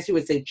 I guess you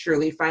would say,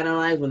 truly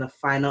finalized, when the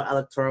final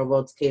electoral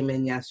votes came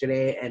in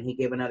yesterday and he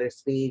gave another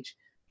speech.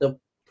 The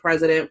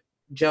president,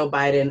 Joe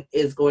Biden,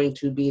 is going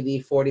to be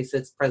the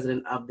 46th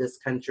president of this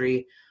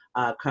country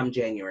come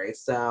January.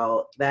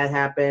 So that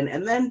happened.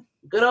 And then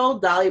good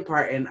old Dolly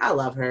Parton, I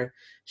love her.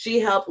 She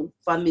helped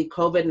fund the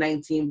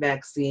COVID-19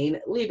 vaccine.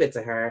 Leave it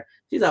to her.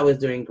 She's always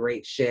doing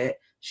great shit.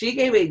 She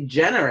gave a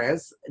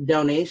generous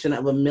donation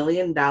of $1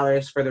 million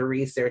for the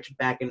research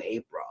back in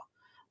April.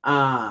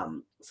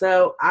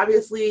 So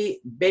obviously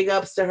big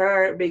ups to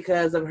her.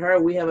 Because of her,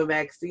 we have a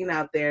vaccine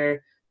out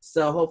there.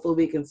 So hopefully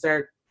we can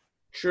start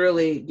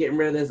truly getting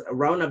rid of this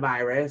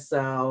coronavirus.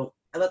 So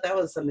I thought that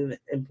was something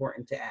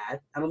important to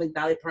add. I don't think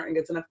Dolly Parton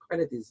gets enough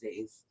credit these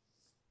days.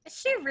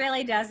 She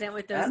really doesn't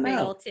with those big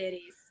old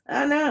titties.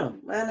 I know.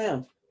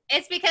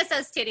 It's because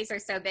those titties are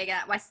so big.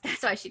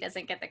 That's why she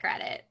doesn't get the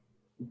credit.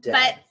 Duh.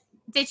 But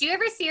did you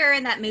ever see her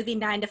in that movie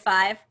 9 to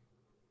 5?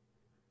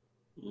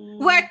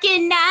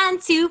 Working 9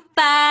 to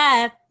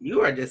 5.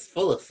 You are just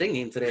full of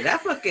singing today.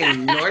 That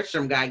fucking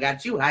Nordstrom guy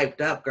got you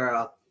hyped up,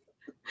 girl.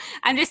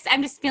 I'm just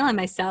feeling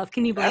myself.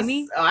 Can you blame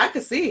me? Oh, I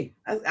could see.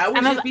 I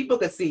wish people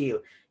could see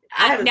you.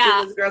 I haven't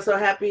seen this girl so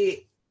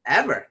happy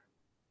ever.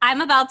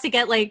 I'm about to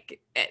get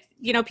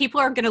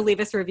people are going to leave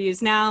us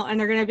reviews now and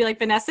they're going to be like,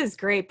 Vanessa's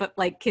great, but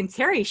like, can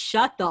Terry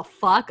shut the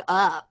fuck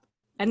up?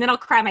 And then I'll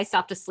cry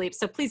myself to sleep.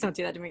 So please don't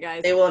do that to me,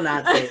 guys. They will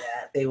not say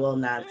that. They will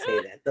not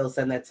say that. They'll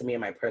send that to me in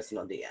my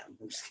personal DM.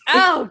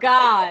 Oh,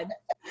 God.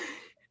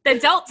 Then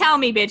don't tell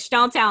me, bitch.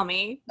 Don't tell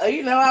me. Oh,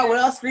 you know I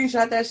will.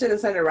 Screenshot that shit and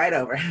send it right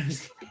over. I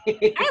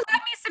love me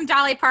some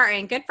Dolly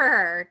Parton. Good for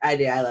her. I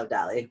do. I love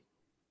Dolly.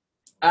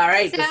 All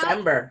right, so,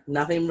 December.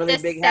 Nothing really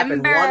big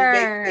happened. One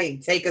big thing.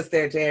 Take us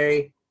there,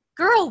 Terry.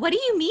 Girl, what do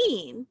you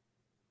mean?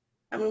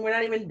 I mean, we're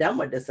not even done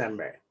with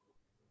December.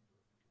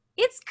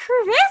 It's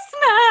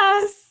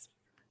Christmas.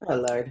 Oh,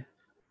 Lord.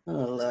 Oh,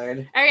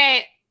 Lord.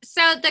 Okay,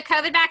 So the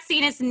COVID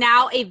vaccine is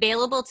now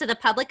available to the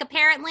public,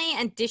 apparently,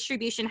 and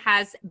distribution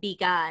has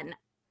begun.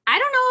 I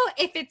don't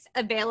know if it's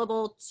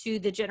available to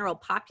the general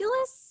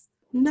populace.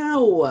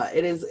 No,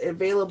 it is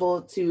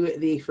available to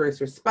the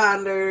first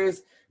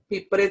responders.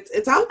 But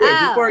it's out there.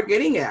 People are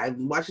getting it.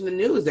 I'm watching the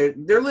news.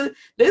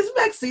 This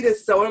vaccine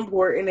is so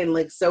important and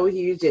like so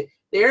huge.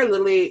 They're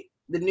literally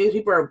the news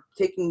people are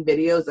taking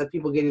videos of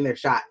people getting their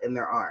shot in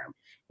their arm.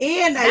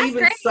 And I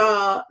even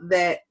saw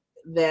that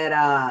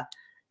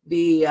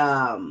the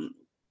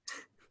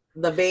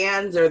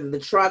vans or the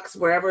trucks,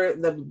 wherever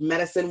the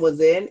medicine was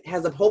in,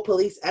 has a whole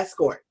police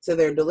escort to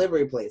their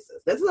delivery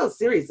places. That's how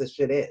serious this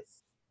shit is.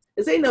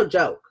 This ain't no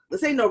joke.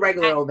 This ain't no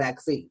regular old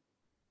vaccine.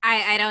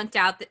 I don't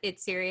doubt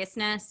its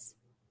seriousness,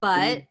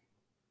 but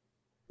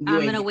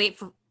I'm gonna wait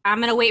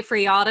for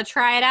y'all to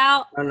try it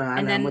out. Oh no,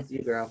 I'm with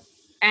you, girl.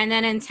 And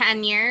then in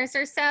 10 years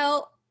or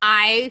so,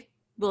 I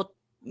will,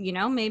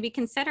 maybe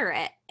consider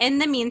it. In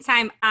the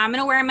meantime, I'm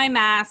gonna wear my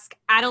mask.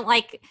 I don't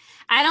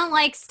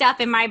like stuff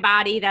in my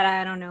body that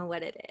I don't know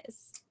what it is.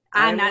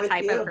 I'm that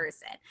type of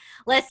person.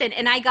 Listen,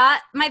 and I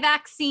got my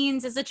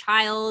vaccines as a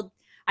child.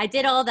 I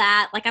did all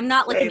that. Like, I'm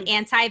not like an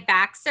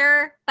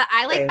anti-vaxxer, but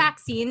I like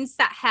vaccines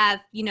that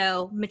have,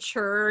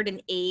 matured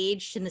and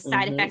aged, and the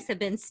side effects have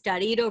been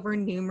studied over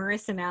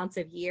numerous amounts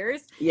of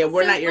years. Yeah,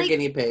 we're not your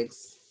guinea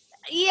pigs.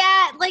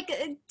 Yeah, like,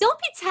 don't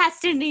be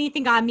testing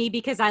anything on me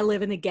because I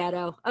live in the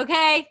ghetto,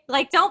 okay?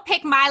 Like, don't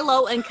pick my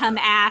low-income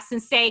ass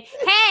and say,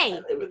 hey,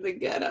 I live in the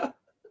ghetto.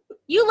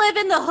 You live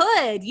in the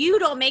hood. You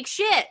don't make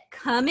shit.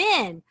 Come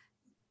in.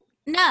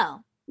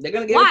 No. They're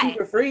going to give it to you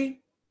for free.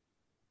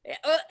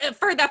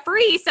 For the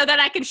free, so that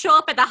I can show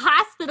up at the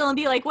hospital and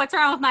be like, what's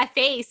wrong with my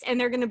face? And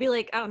they're going to be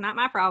like, oh, not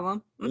my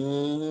problem.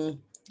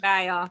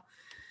 Bye, y'all.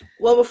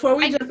 Well, before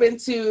we jump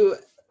into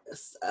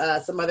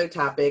some other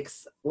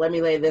topics, let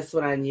me lay this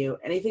one on you.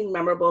 Anything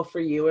memorable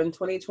for you in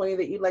 2020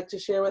 that you'd like to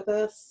share with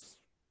us?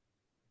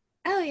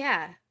 Oh,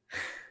 yeah.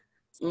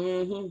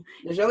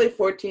 There's only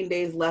 14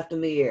 days left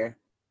in the year.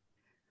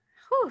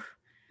 Whew.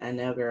 I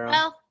know, girl.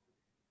 Well,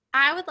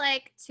 I would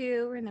like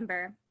to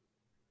remember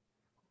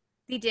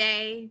the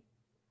day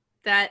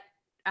that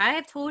I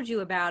have told you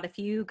about, if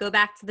you go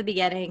back to the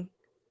beginning,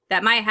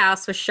 that my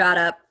house was shot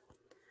up,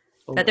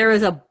 that there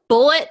was a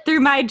bullet through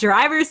my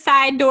driver's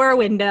side door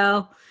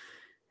window.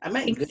 I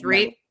think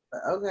three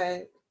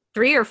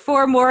or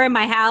four more in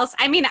my house.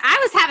 I mean, I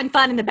was having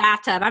fun in the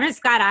bathtub. I'm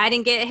just glad I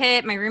didn't get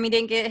hit. My roomie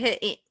didn't get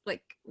hit.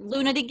 Like,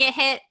 Luna didn't get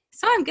hit.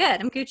 So I'm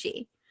good. I'm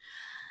Gucci.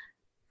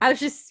 I was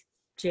just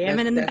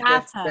jamming in the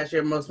bathtub. That's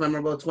your most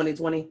memorable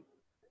 2020?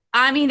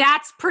 I mean,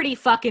 that's pretty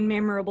fucking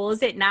memorable,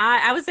 is it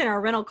not? I was in a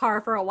rental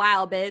car for a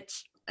while,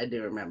 bitch. I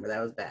do remember.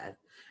 That was bad.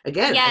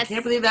 Again, yes. I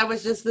can't believe that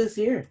was just this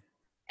year.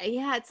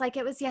 Yeah, it's like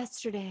it was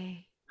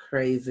yesterday.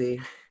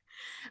 Crazy.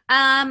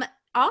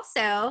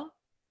 Also,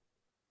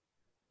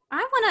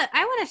 I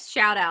wanna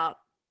shout out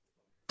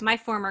my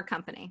former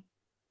company.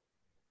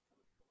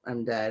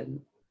 I'm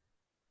dead.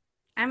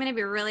 I'm gonna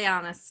be really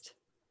honest.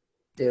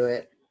 Do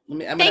it.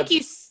 Thank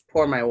you.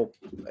 Pour my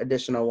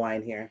additional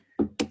wine here.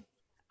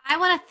 I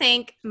want to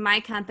thank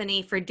my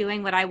company for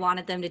doing what I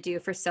wanted them to do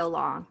for so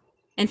long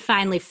and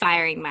finally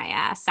firing my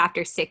ass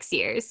after 6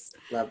 years.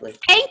 Lovely.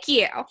 Thank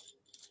you.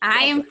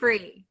 I am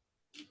free.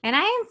 And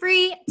I am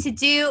free to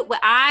do what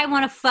I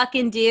want to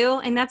fucking do,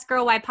 and that's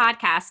Girl Why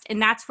Podcast.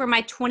 And that's where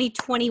my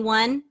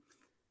 2021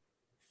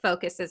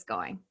 focus is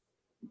going.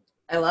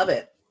 I love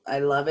it. I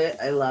love it.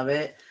 I love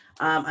it.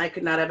 I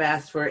could not have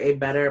asked for a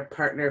better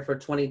partner for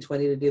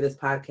 2020 to do this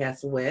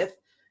podcast with.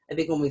 I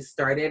think when we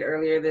started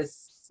earlier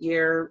this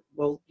year,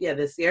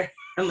 this year,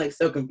 I'm like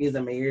so confused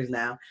on my years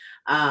now.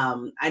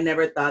 I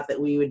never thought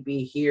that we would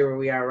be here where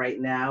we are right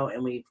now,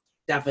 and we've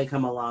definitely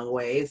come a long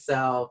way.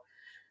 So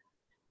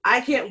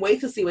I can't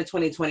wait to see what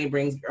 2020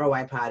 brings Girl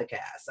Why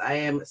Podcast. I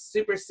am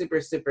super,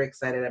 super, super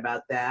excited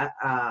about that.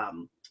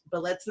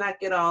 But let's not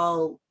get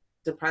all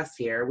depressed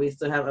here. We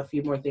still have a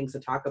few more things to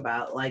talk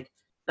about, like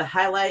the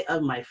highlight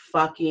of my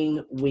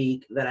fucking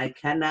week that I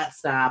cannot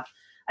stop.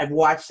 I've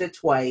watched it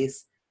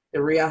twice.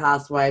 The Real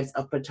Housewives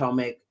of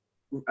Potomac,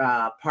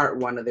 part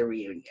 1 of the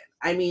reunion.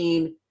 I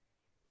mean,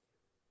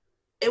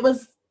 it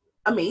was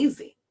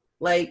amazing.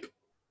 Like,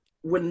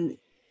 when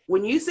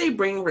you say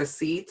bring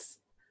receipts,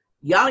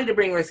 y'all need to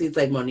bring receipts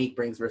like Monique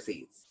brings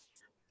receipts.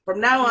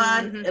 From now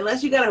on,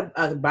 unless you got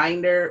a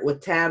binder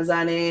with tabs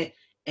on it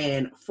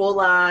and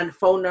full-on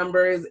phone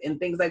numbers and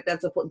things like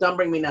that, don't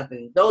bring me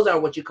nothing. Those are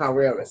what you call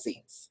real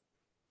receipts.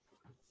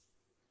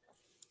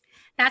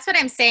 That's what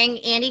I'm saying.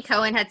 Andy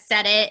Cohen had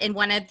said it in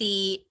one of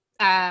the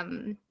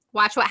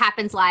Watch What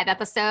Happens Live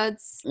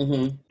episodes,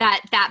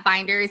 that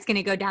binder is going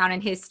to go down in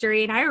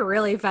history, and I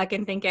really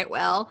fucking think it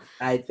will.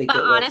 I think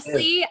but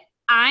honestly,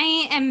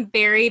 I am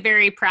very,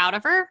 very proud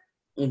of her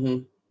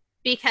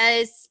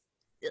because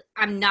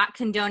I'm not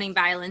condoning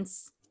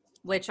violence,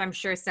 which I'm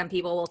sure some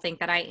people will think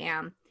that I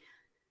am.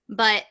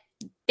 But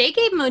they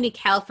gave Monique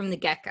hell from the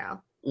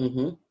get-go.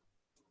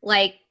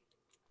 Like,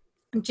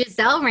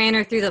 Giselle ran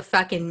her through the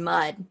fucking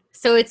mud.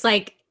 So it's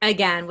like,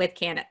 again with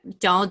Candace.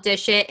 Don't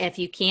dish it if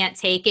you can't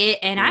take it.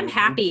 And I'm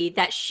happy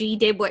that she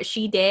did what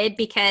she did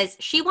because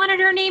she wanted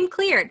her name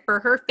cleared for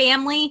her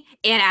family.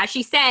 And as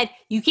she said,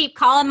 you keep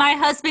calling my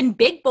husband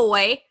big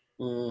boy.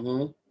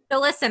 Mm-hmm. So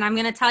listen, I'm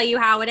going to tell you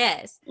how it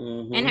is.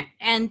 Mm-hmm.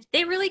 And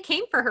they really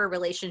came for her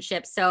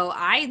relationship. So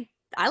I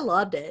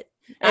loved it.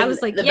 And I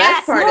was like, the yes,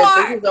 best part more! is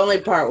this is only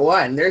part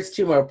one. There's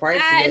 2 more parts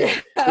to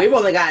this. We've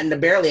only gotten to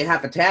barely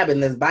half a tab in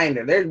this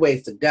binder. There's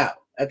ways to go.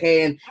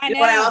 Okay. And you know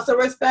what I also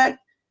respect?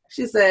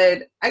 She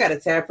said, I got a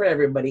tab for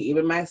everybody,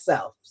 even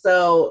myself.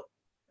 So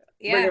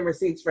bringing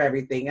receipts for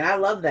everything. And I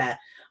love that.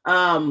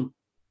 I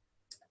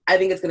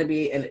think it's going to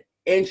be an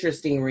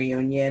interesting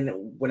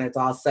reunion when it's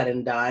all said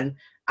and done.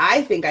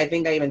 I think I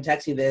even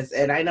text you this,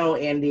 and I know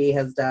Andy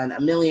has done a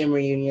million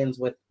reunions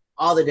with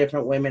all the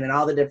different women and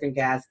all the different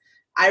casts.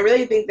 I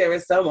really think there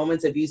was some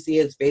moments, if you see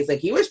his face, like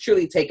he was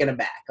truly taken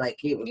aback. Like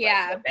he was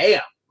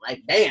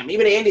like, damn.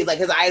 Even Andy's like,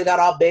 his eyes got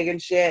all big and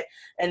shit.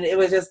 And it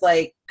was just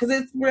like, because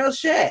it's real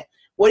shit.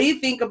 What do you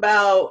think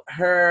about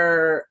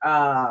her?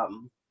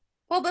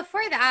 Well,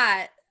 before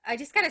that, I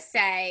just got to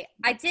say,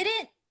 I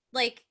didn't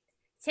like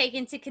take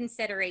into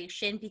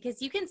consideration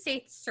because you can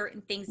say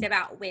certain things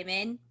about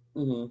women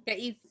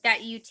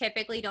that you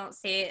typically don't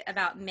say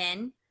about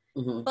men.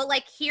 But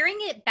like hearing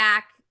it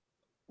back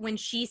when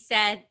she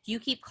said, you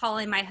keep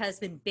calling my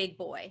husband big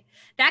boy,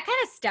 that kind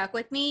of stuck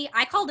with me.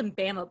 I called him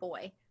Bama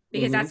boy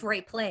because that's where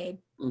he played.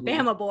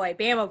 Bama boy,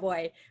 Bama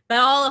boy. But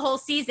all the whole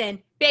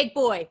season, big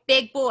boy,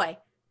 big boy.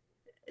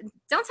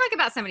 Don't talk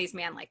about somebody's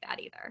man like that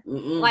either.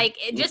 Like,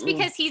 just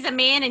because he's a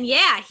man and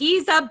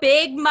he's a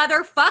big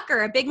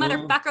motherfucker,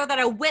 motherfucker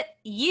that'll whip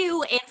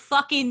you and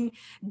fucking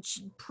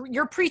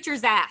your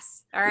preacher's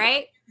ass. All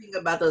right? Think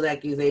about those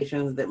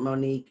accusations that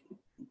Monique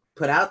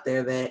put out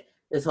there that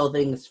this whole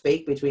thing is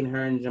fake between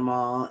her and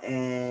Jamal.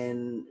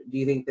 And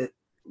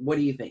what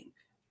do you think?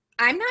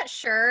 I'm not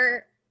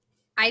sure.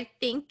 I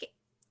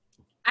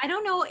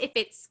don't know if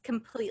it's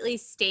completely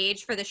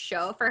staged for the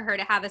show for her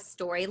to have a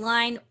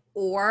storyline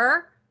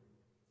or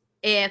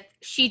if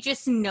she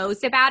just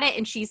knows about it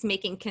and she's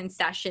making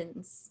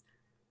concessions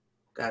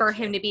for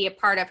him to be a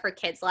part of her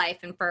kid's life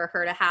and for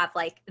her to have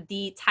like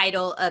the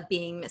title of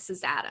being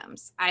Mrs.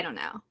 Adams. I don't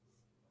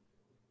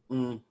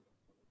know.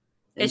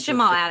 It's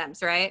Jamal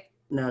Adams, right?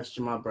 No, it's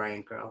Jamal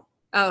Bryant, girl.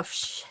 Oh,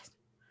 shit.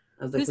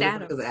 I was like, who's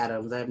Adams?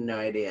 Adams? I have no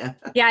idea.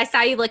 Yeah, I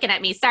saw you looking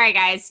at me. Sorry,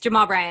 guys.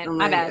 Jamal Bryant.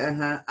 My bad.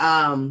 Yeah,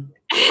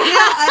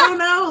 I don't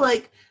know.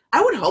 Like,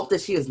 I would hope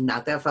that she is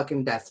not that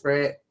fucking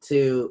desperate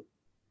to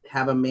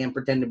have a man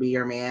pretend to be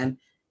your man.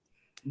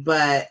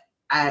 But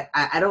I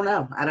don't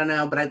know. I don't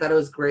know. But I thought it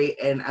was great.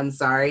 And I'm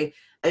sorry.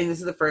 I think this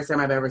is the first time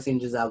I've ever seen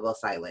Giselle go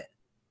silent.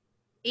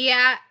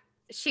 Yeah,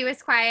 she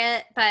was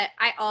quiet. But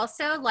I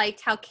also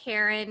liked how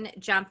Karen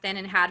jumped in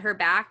and had her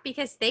back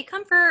because they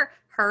come for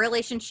her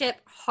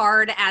relationship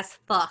hard as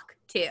fuck,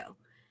 too.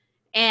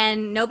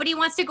 And nobody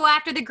wants to go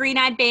after the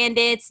Green-Eyed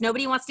Bandits.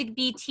 Nobody wants to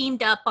be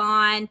teamed up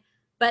on.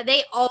 But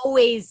they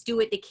always do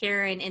it to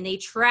Karen, and they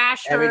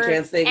trash her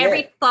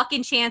every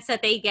fucking chance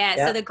that they get.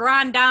 Yep. So the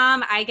Grand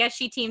Dame, I guess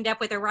she teamed up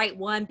with the right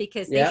one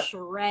because they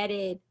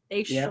shredded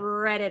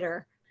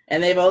her.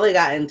 And they've only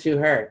gotten to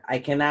her. I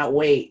cannot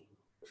wait.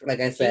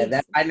 Like I said,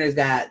 that binder's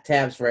got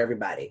tabs for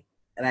everybody.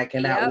 And I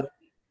cannot wait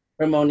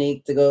for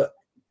Monique to go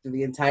through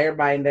the entire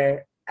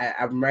binder.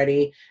 I'm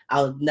ready.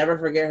 I'll never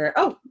forget her.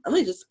 Oh, let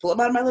me just pull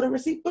up out my little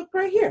receipt book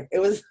right here. It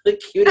was the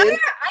cutest. Oh, yeah,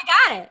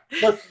 I got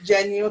it. Most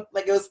genuine.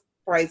 Like it was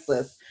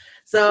priceless.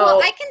 So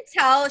I can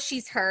tell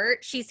she's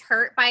hurt. She's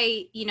hurt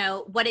by,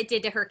 what it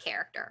did to her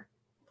character.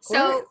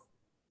 So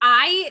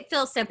I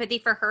feel sympathy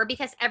for her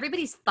because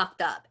everybody's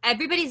fucked up.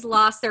 Everybody's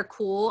lost their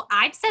cool.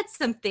 I've said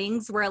some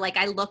things where like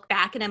I look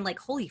back and I'm like,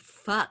 holy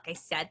fuck, I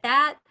said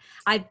that.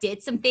 I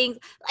did some things.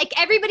 Like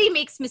everybody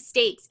makes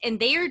mistakes and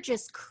they are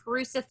just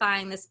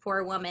crucifying this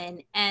poor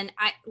woman. And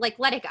I like,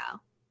 let it go.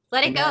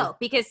 Let it go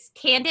because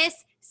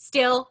Candace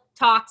still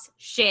talks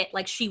shit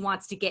like she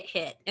wants to get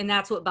hit. And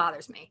that's what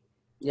bothers me.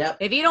 Yep.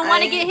 If you don't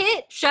want to get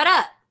hit, shut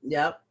up.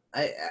 Yep.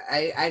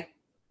 I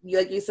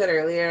like you said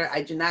earlier,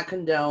 I do not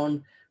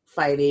condone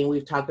fighting.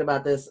 We've talked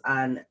about this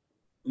on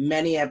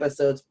many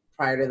episodes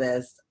prior to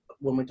this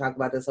when we talk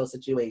about this whole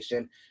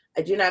situation.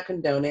 I do not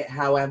condone it.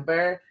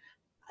 However,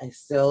 I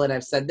still, and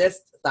I've said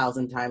this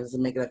 1,000 times,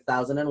 and make it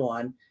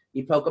 1,001.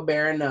 You poke a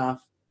bear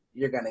enough,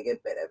 you're going to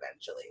get bit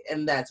eventually.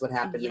 And that's what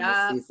happened in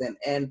this season.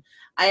 And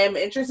I am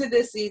interested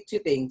to see 2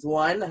 things.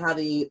 One, how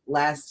the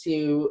last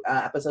 2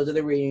 episodes of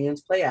the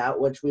reunions play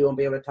out, which we won't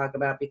be able to talk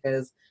about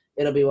because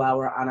it'll be while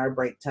we're on our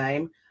break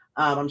time.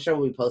 I'm sure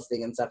we'll be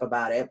posting and stuff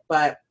about it.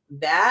 But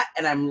that,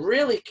 and I'm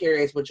really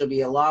curious, which will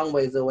be a long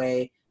ways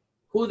away,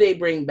 who they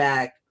bring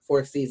back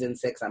for season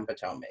 6 on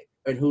Potomac.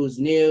 And who's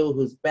new,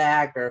 who's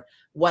back, or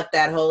what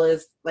that whole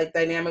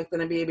dynamic's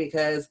going to be,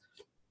 because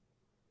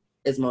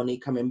is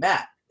Monique coming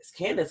back? Is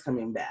Candace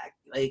coming back?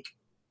 Like,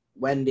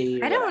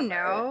 Wendy? I don't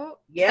know.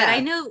 Yeah. But I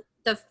know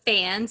the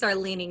fans are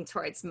leaning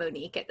towards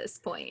Monique at this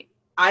point.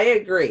 I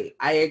agree.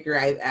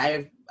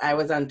 I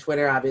was on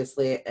Twitter,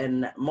 obviously,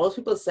 and most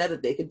people said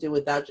that they could do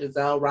without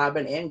Giselle,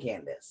 Robin, and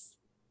Candace.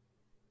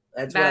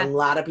 That's what a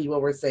lot of people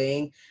were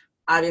saying.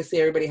 Obviously,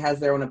 everybody has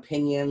their own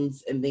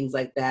opinions and things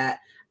like that.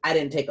 I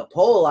didn't take a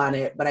poll on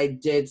it, but I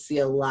did see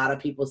a lot of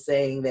people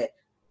saying that.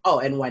 Oh,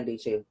 and Wendy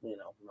too. You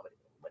know, nobody,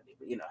 Wendy,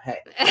 but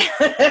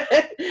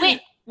hey.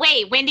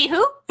 Wait, Wendy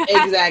who?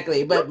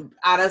 Exactly. But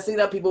honestly,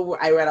 though,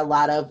 I read a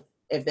lot of,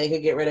 if they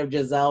could get rid of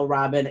Giselle,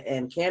 Robin,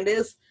 and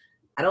Candace,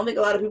 I don't think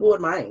a lot of people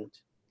would mind.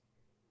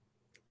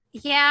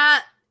 Yeah.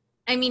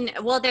 I mean,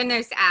 well, then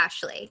there's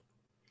Ashley.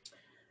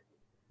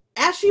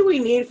 Ashley we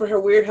need for her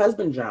weird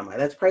husband drama.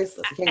 That's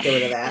priceless. You can't get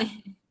rid of that.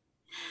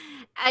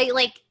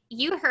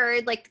 You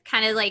heard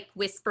kind of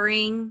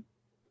whispering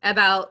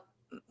about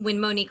when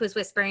Monique was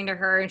whispering to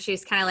her and she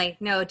was kind of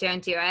like, no,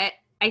 don't do it.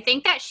 I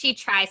think that she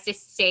tries to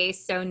stay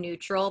so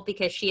neutral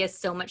because she has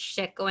so much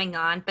shit going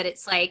on, but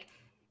it's like,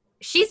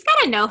 she's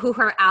got to know who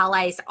her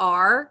allies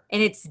are.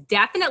 And it's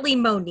definitely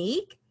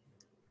Monique.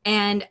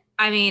 And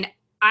I mean,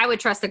 I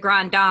would trust the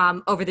Grand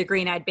Dame over the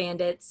Green-Eyed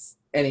Bandits.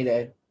 Any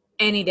day.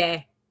 Any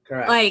day.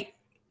 Correct.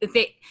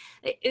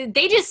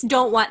 They just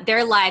don't want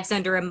their lives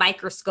under a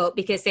microscope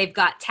because they've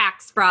got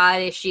tax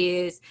fraud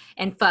issues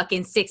and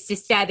fucking 6 to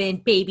 7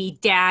 baby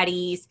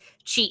daddies,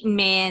 cheating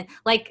man.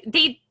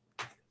 They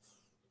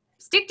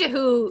stick to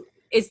who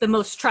is the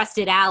most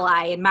trusted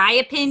ally, in my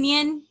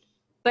opinion.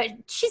 But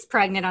she's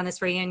pregnant on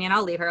this reunion.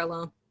 I'll leave her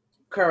alone.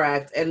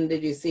 Correct. And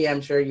did you see,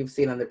 I'm sure you've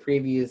seen on the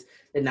previews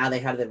that now they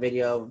have the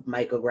video of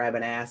Michael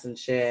grabbing ass and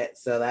shit.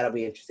 So that'll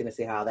be interesting to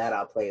see how that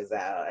all plays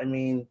out. I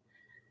mean,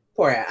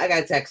 poor ass.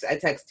 I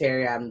text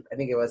Terry on, I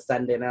think it was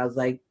Sunday, and I was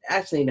like,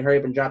 Ashley need to hurry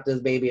up and drop this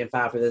baby and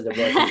file for this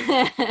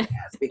divorce.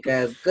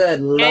 Because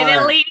good Lord. And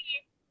then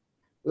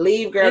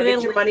leave, girl.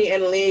 Get your money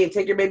and leave.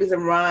 Take your babies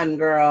and run,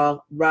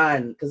 girl.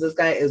 Run. Because this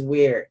guy is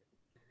weird.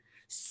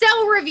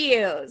 So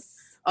reviews.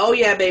 Oh,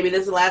 yeah, baby.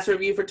 This is the last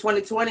review for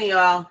 2020,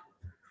 y'all.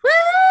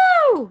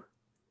 Woo!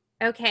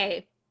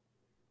 Okay.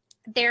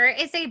 There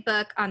is a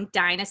book on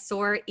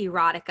dinosaur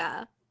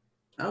erotica.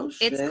 Oh,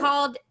 shit. It's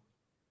called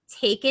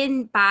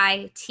Taken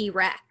by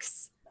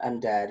T-Rex.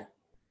 I'm dead.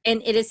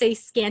 And it is a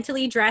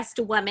scantily dressed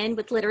woman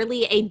with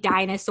literally a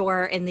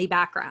dinosaur in the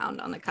background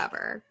on the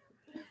cover.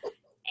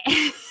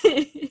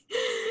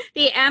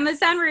 The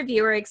Amazon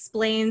reviewer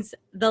explains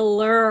the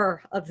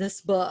lure of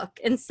this book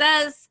and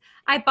says,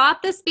 I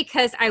bought this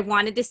because I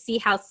wanted to see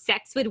how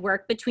sex would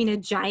work between a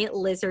giant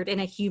lizard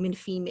and a human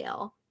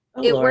female.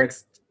 Oh, it Lord.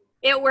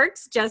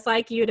 works just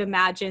like you'd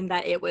imagine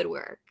that it would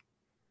work.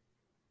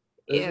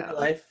 This is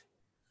life.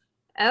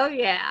 Oh,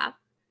 yeah.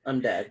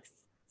 I'm dead.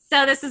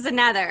 So this is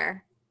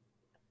another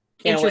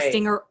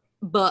interesting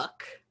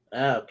book.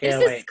 Oh, This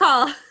is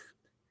called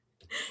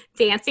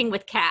Dancing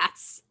with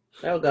Cats.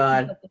 Oh,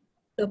 God.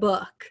 The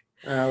book.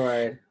 Oh,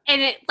 Lord.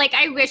 And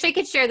I wish I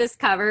could share this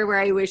cover where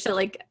I wish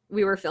that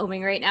we were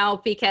filming right now,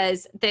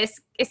 because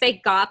this is a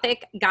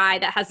gothic guy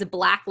that has a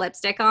black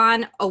lipstick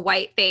on, a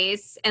white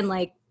face, and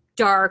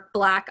dark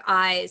black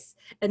eyes.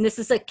 And this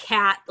is a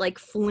cat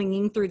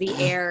flinging through the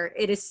air.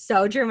 It is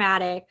so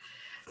dramatic.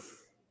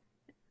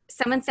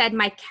 Someone said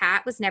my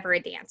cat was never a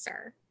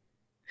dancer.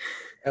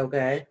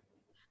 Okay.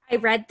 I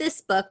read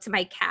this book to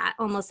my cat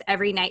almost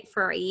every night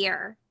for a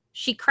year.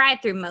 She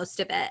cried through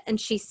most of it,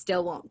 and she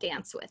still won't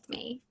dance with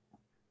me.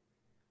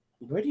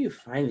 Where do you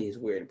find these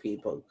weird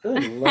people?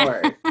 Good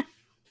Lord.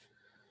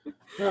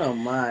 Oh,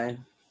 my.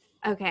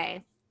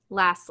 Okay.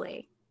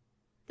 Lastly,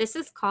 this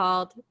is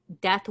called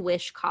Death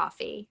Wish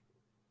Coffee.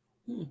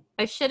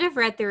 I should have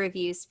read the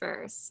reviews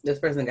first. This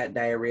person got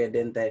diarrhea,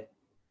 didn't they?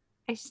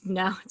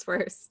 No, it's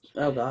worse.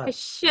 Oh, God. I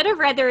should have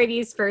read the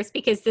reviews first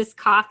because this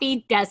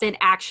coffee doesn't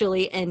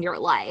actually end your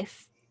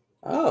life.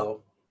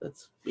 Oh,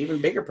 that's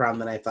even bigger problem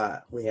than I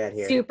thought we had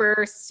here.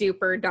 Super,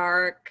 super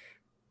dark.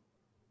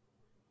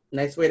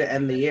 Nice way to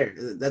end the year.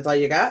 That's all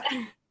you got?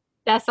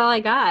 That's all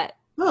I got.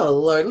 Oh,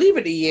 Lord. Leave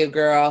it to you,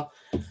 girl.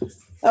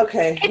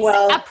 Okay,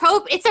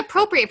 it's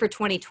appropriate for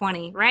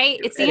 2020, right?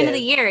 It's the end of the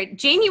year.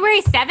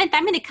 January 7th,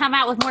 I'm going to come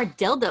out with more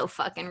dildo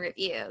fucking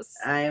reviews.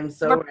 I am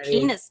so more ready.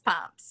 Penis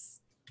pumps.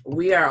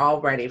 We are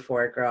all ready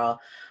for it, girl.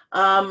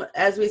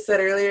 As we said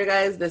earlier,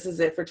 guys, this is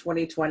it for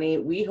 2020.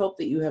 We hope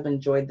that you have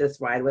enjoyed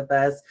this ride with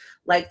us.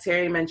 Like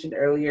Terry mentioned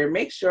earlier,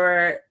 make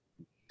sure,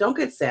 don't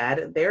get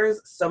sad. There's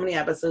so many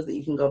episodes that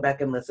you can go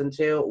back and listen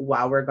to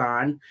while we're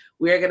gone.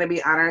 We are going to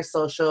be on our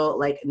social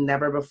like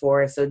never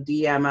before. So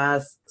DM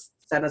us,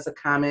 send us a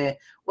comment,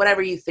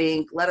 whatever you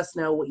think. Let us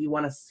know what you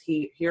want to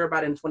hear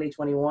about in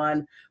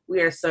 2021.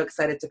 We are so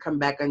excited to come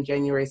back on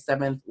January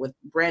 7th with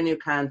brand new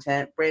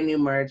content, brand new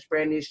merch,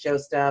 brand new show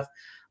stuff.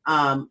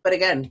 But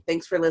again,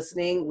 thanks for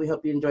listening. We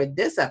hope you enjoyed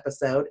this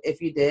episode. If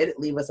you did,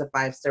 leave us a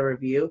 5-star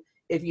review.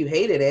 If you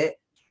hated it,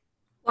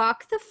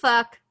 walk the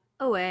fuck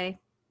away.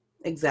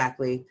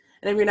 Exactly.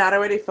 And if you're not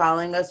already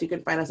following us, you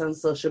can find us on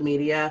social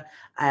media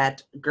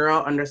at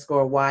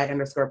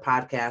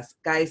girl_y_podcast.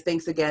 Guys,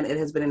 thanks again. It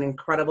has been an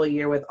incredible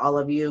year with all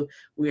of you.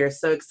 We are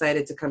so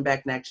excited to come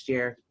back next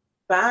year.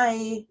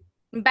 Bye.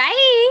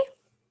 Bye.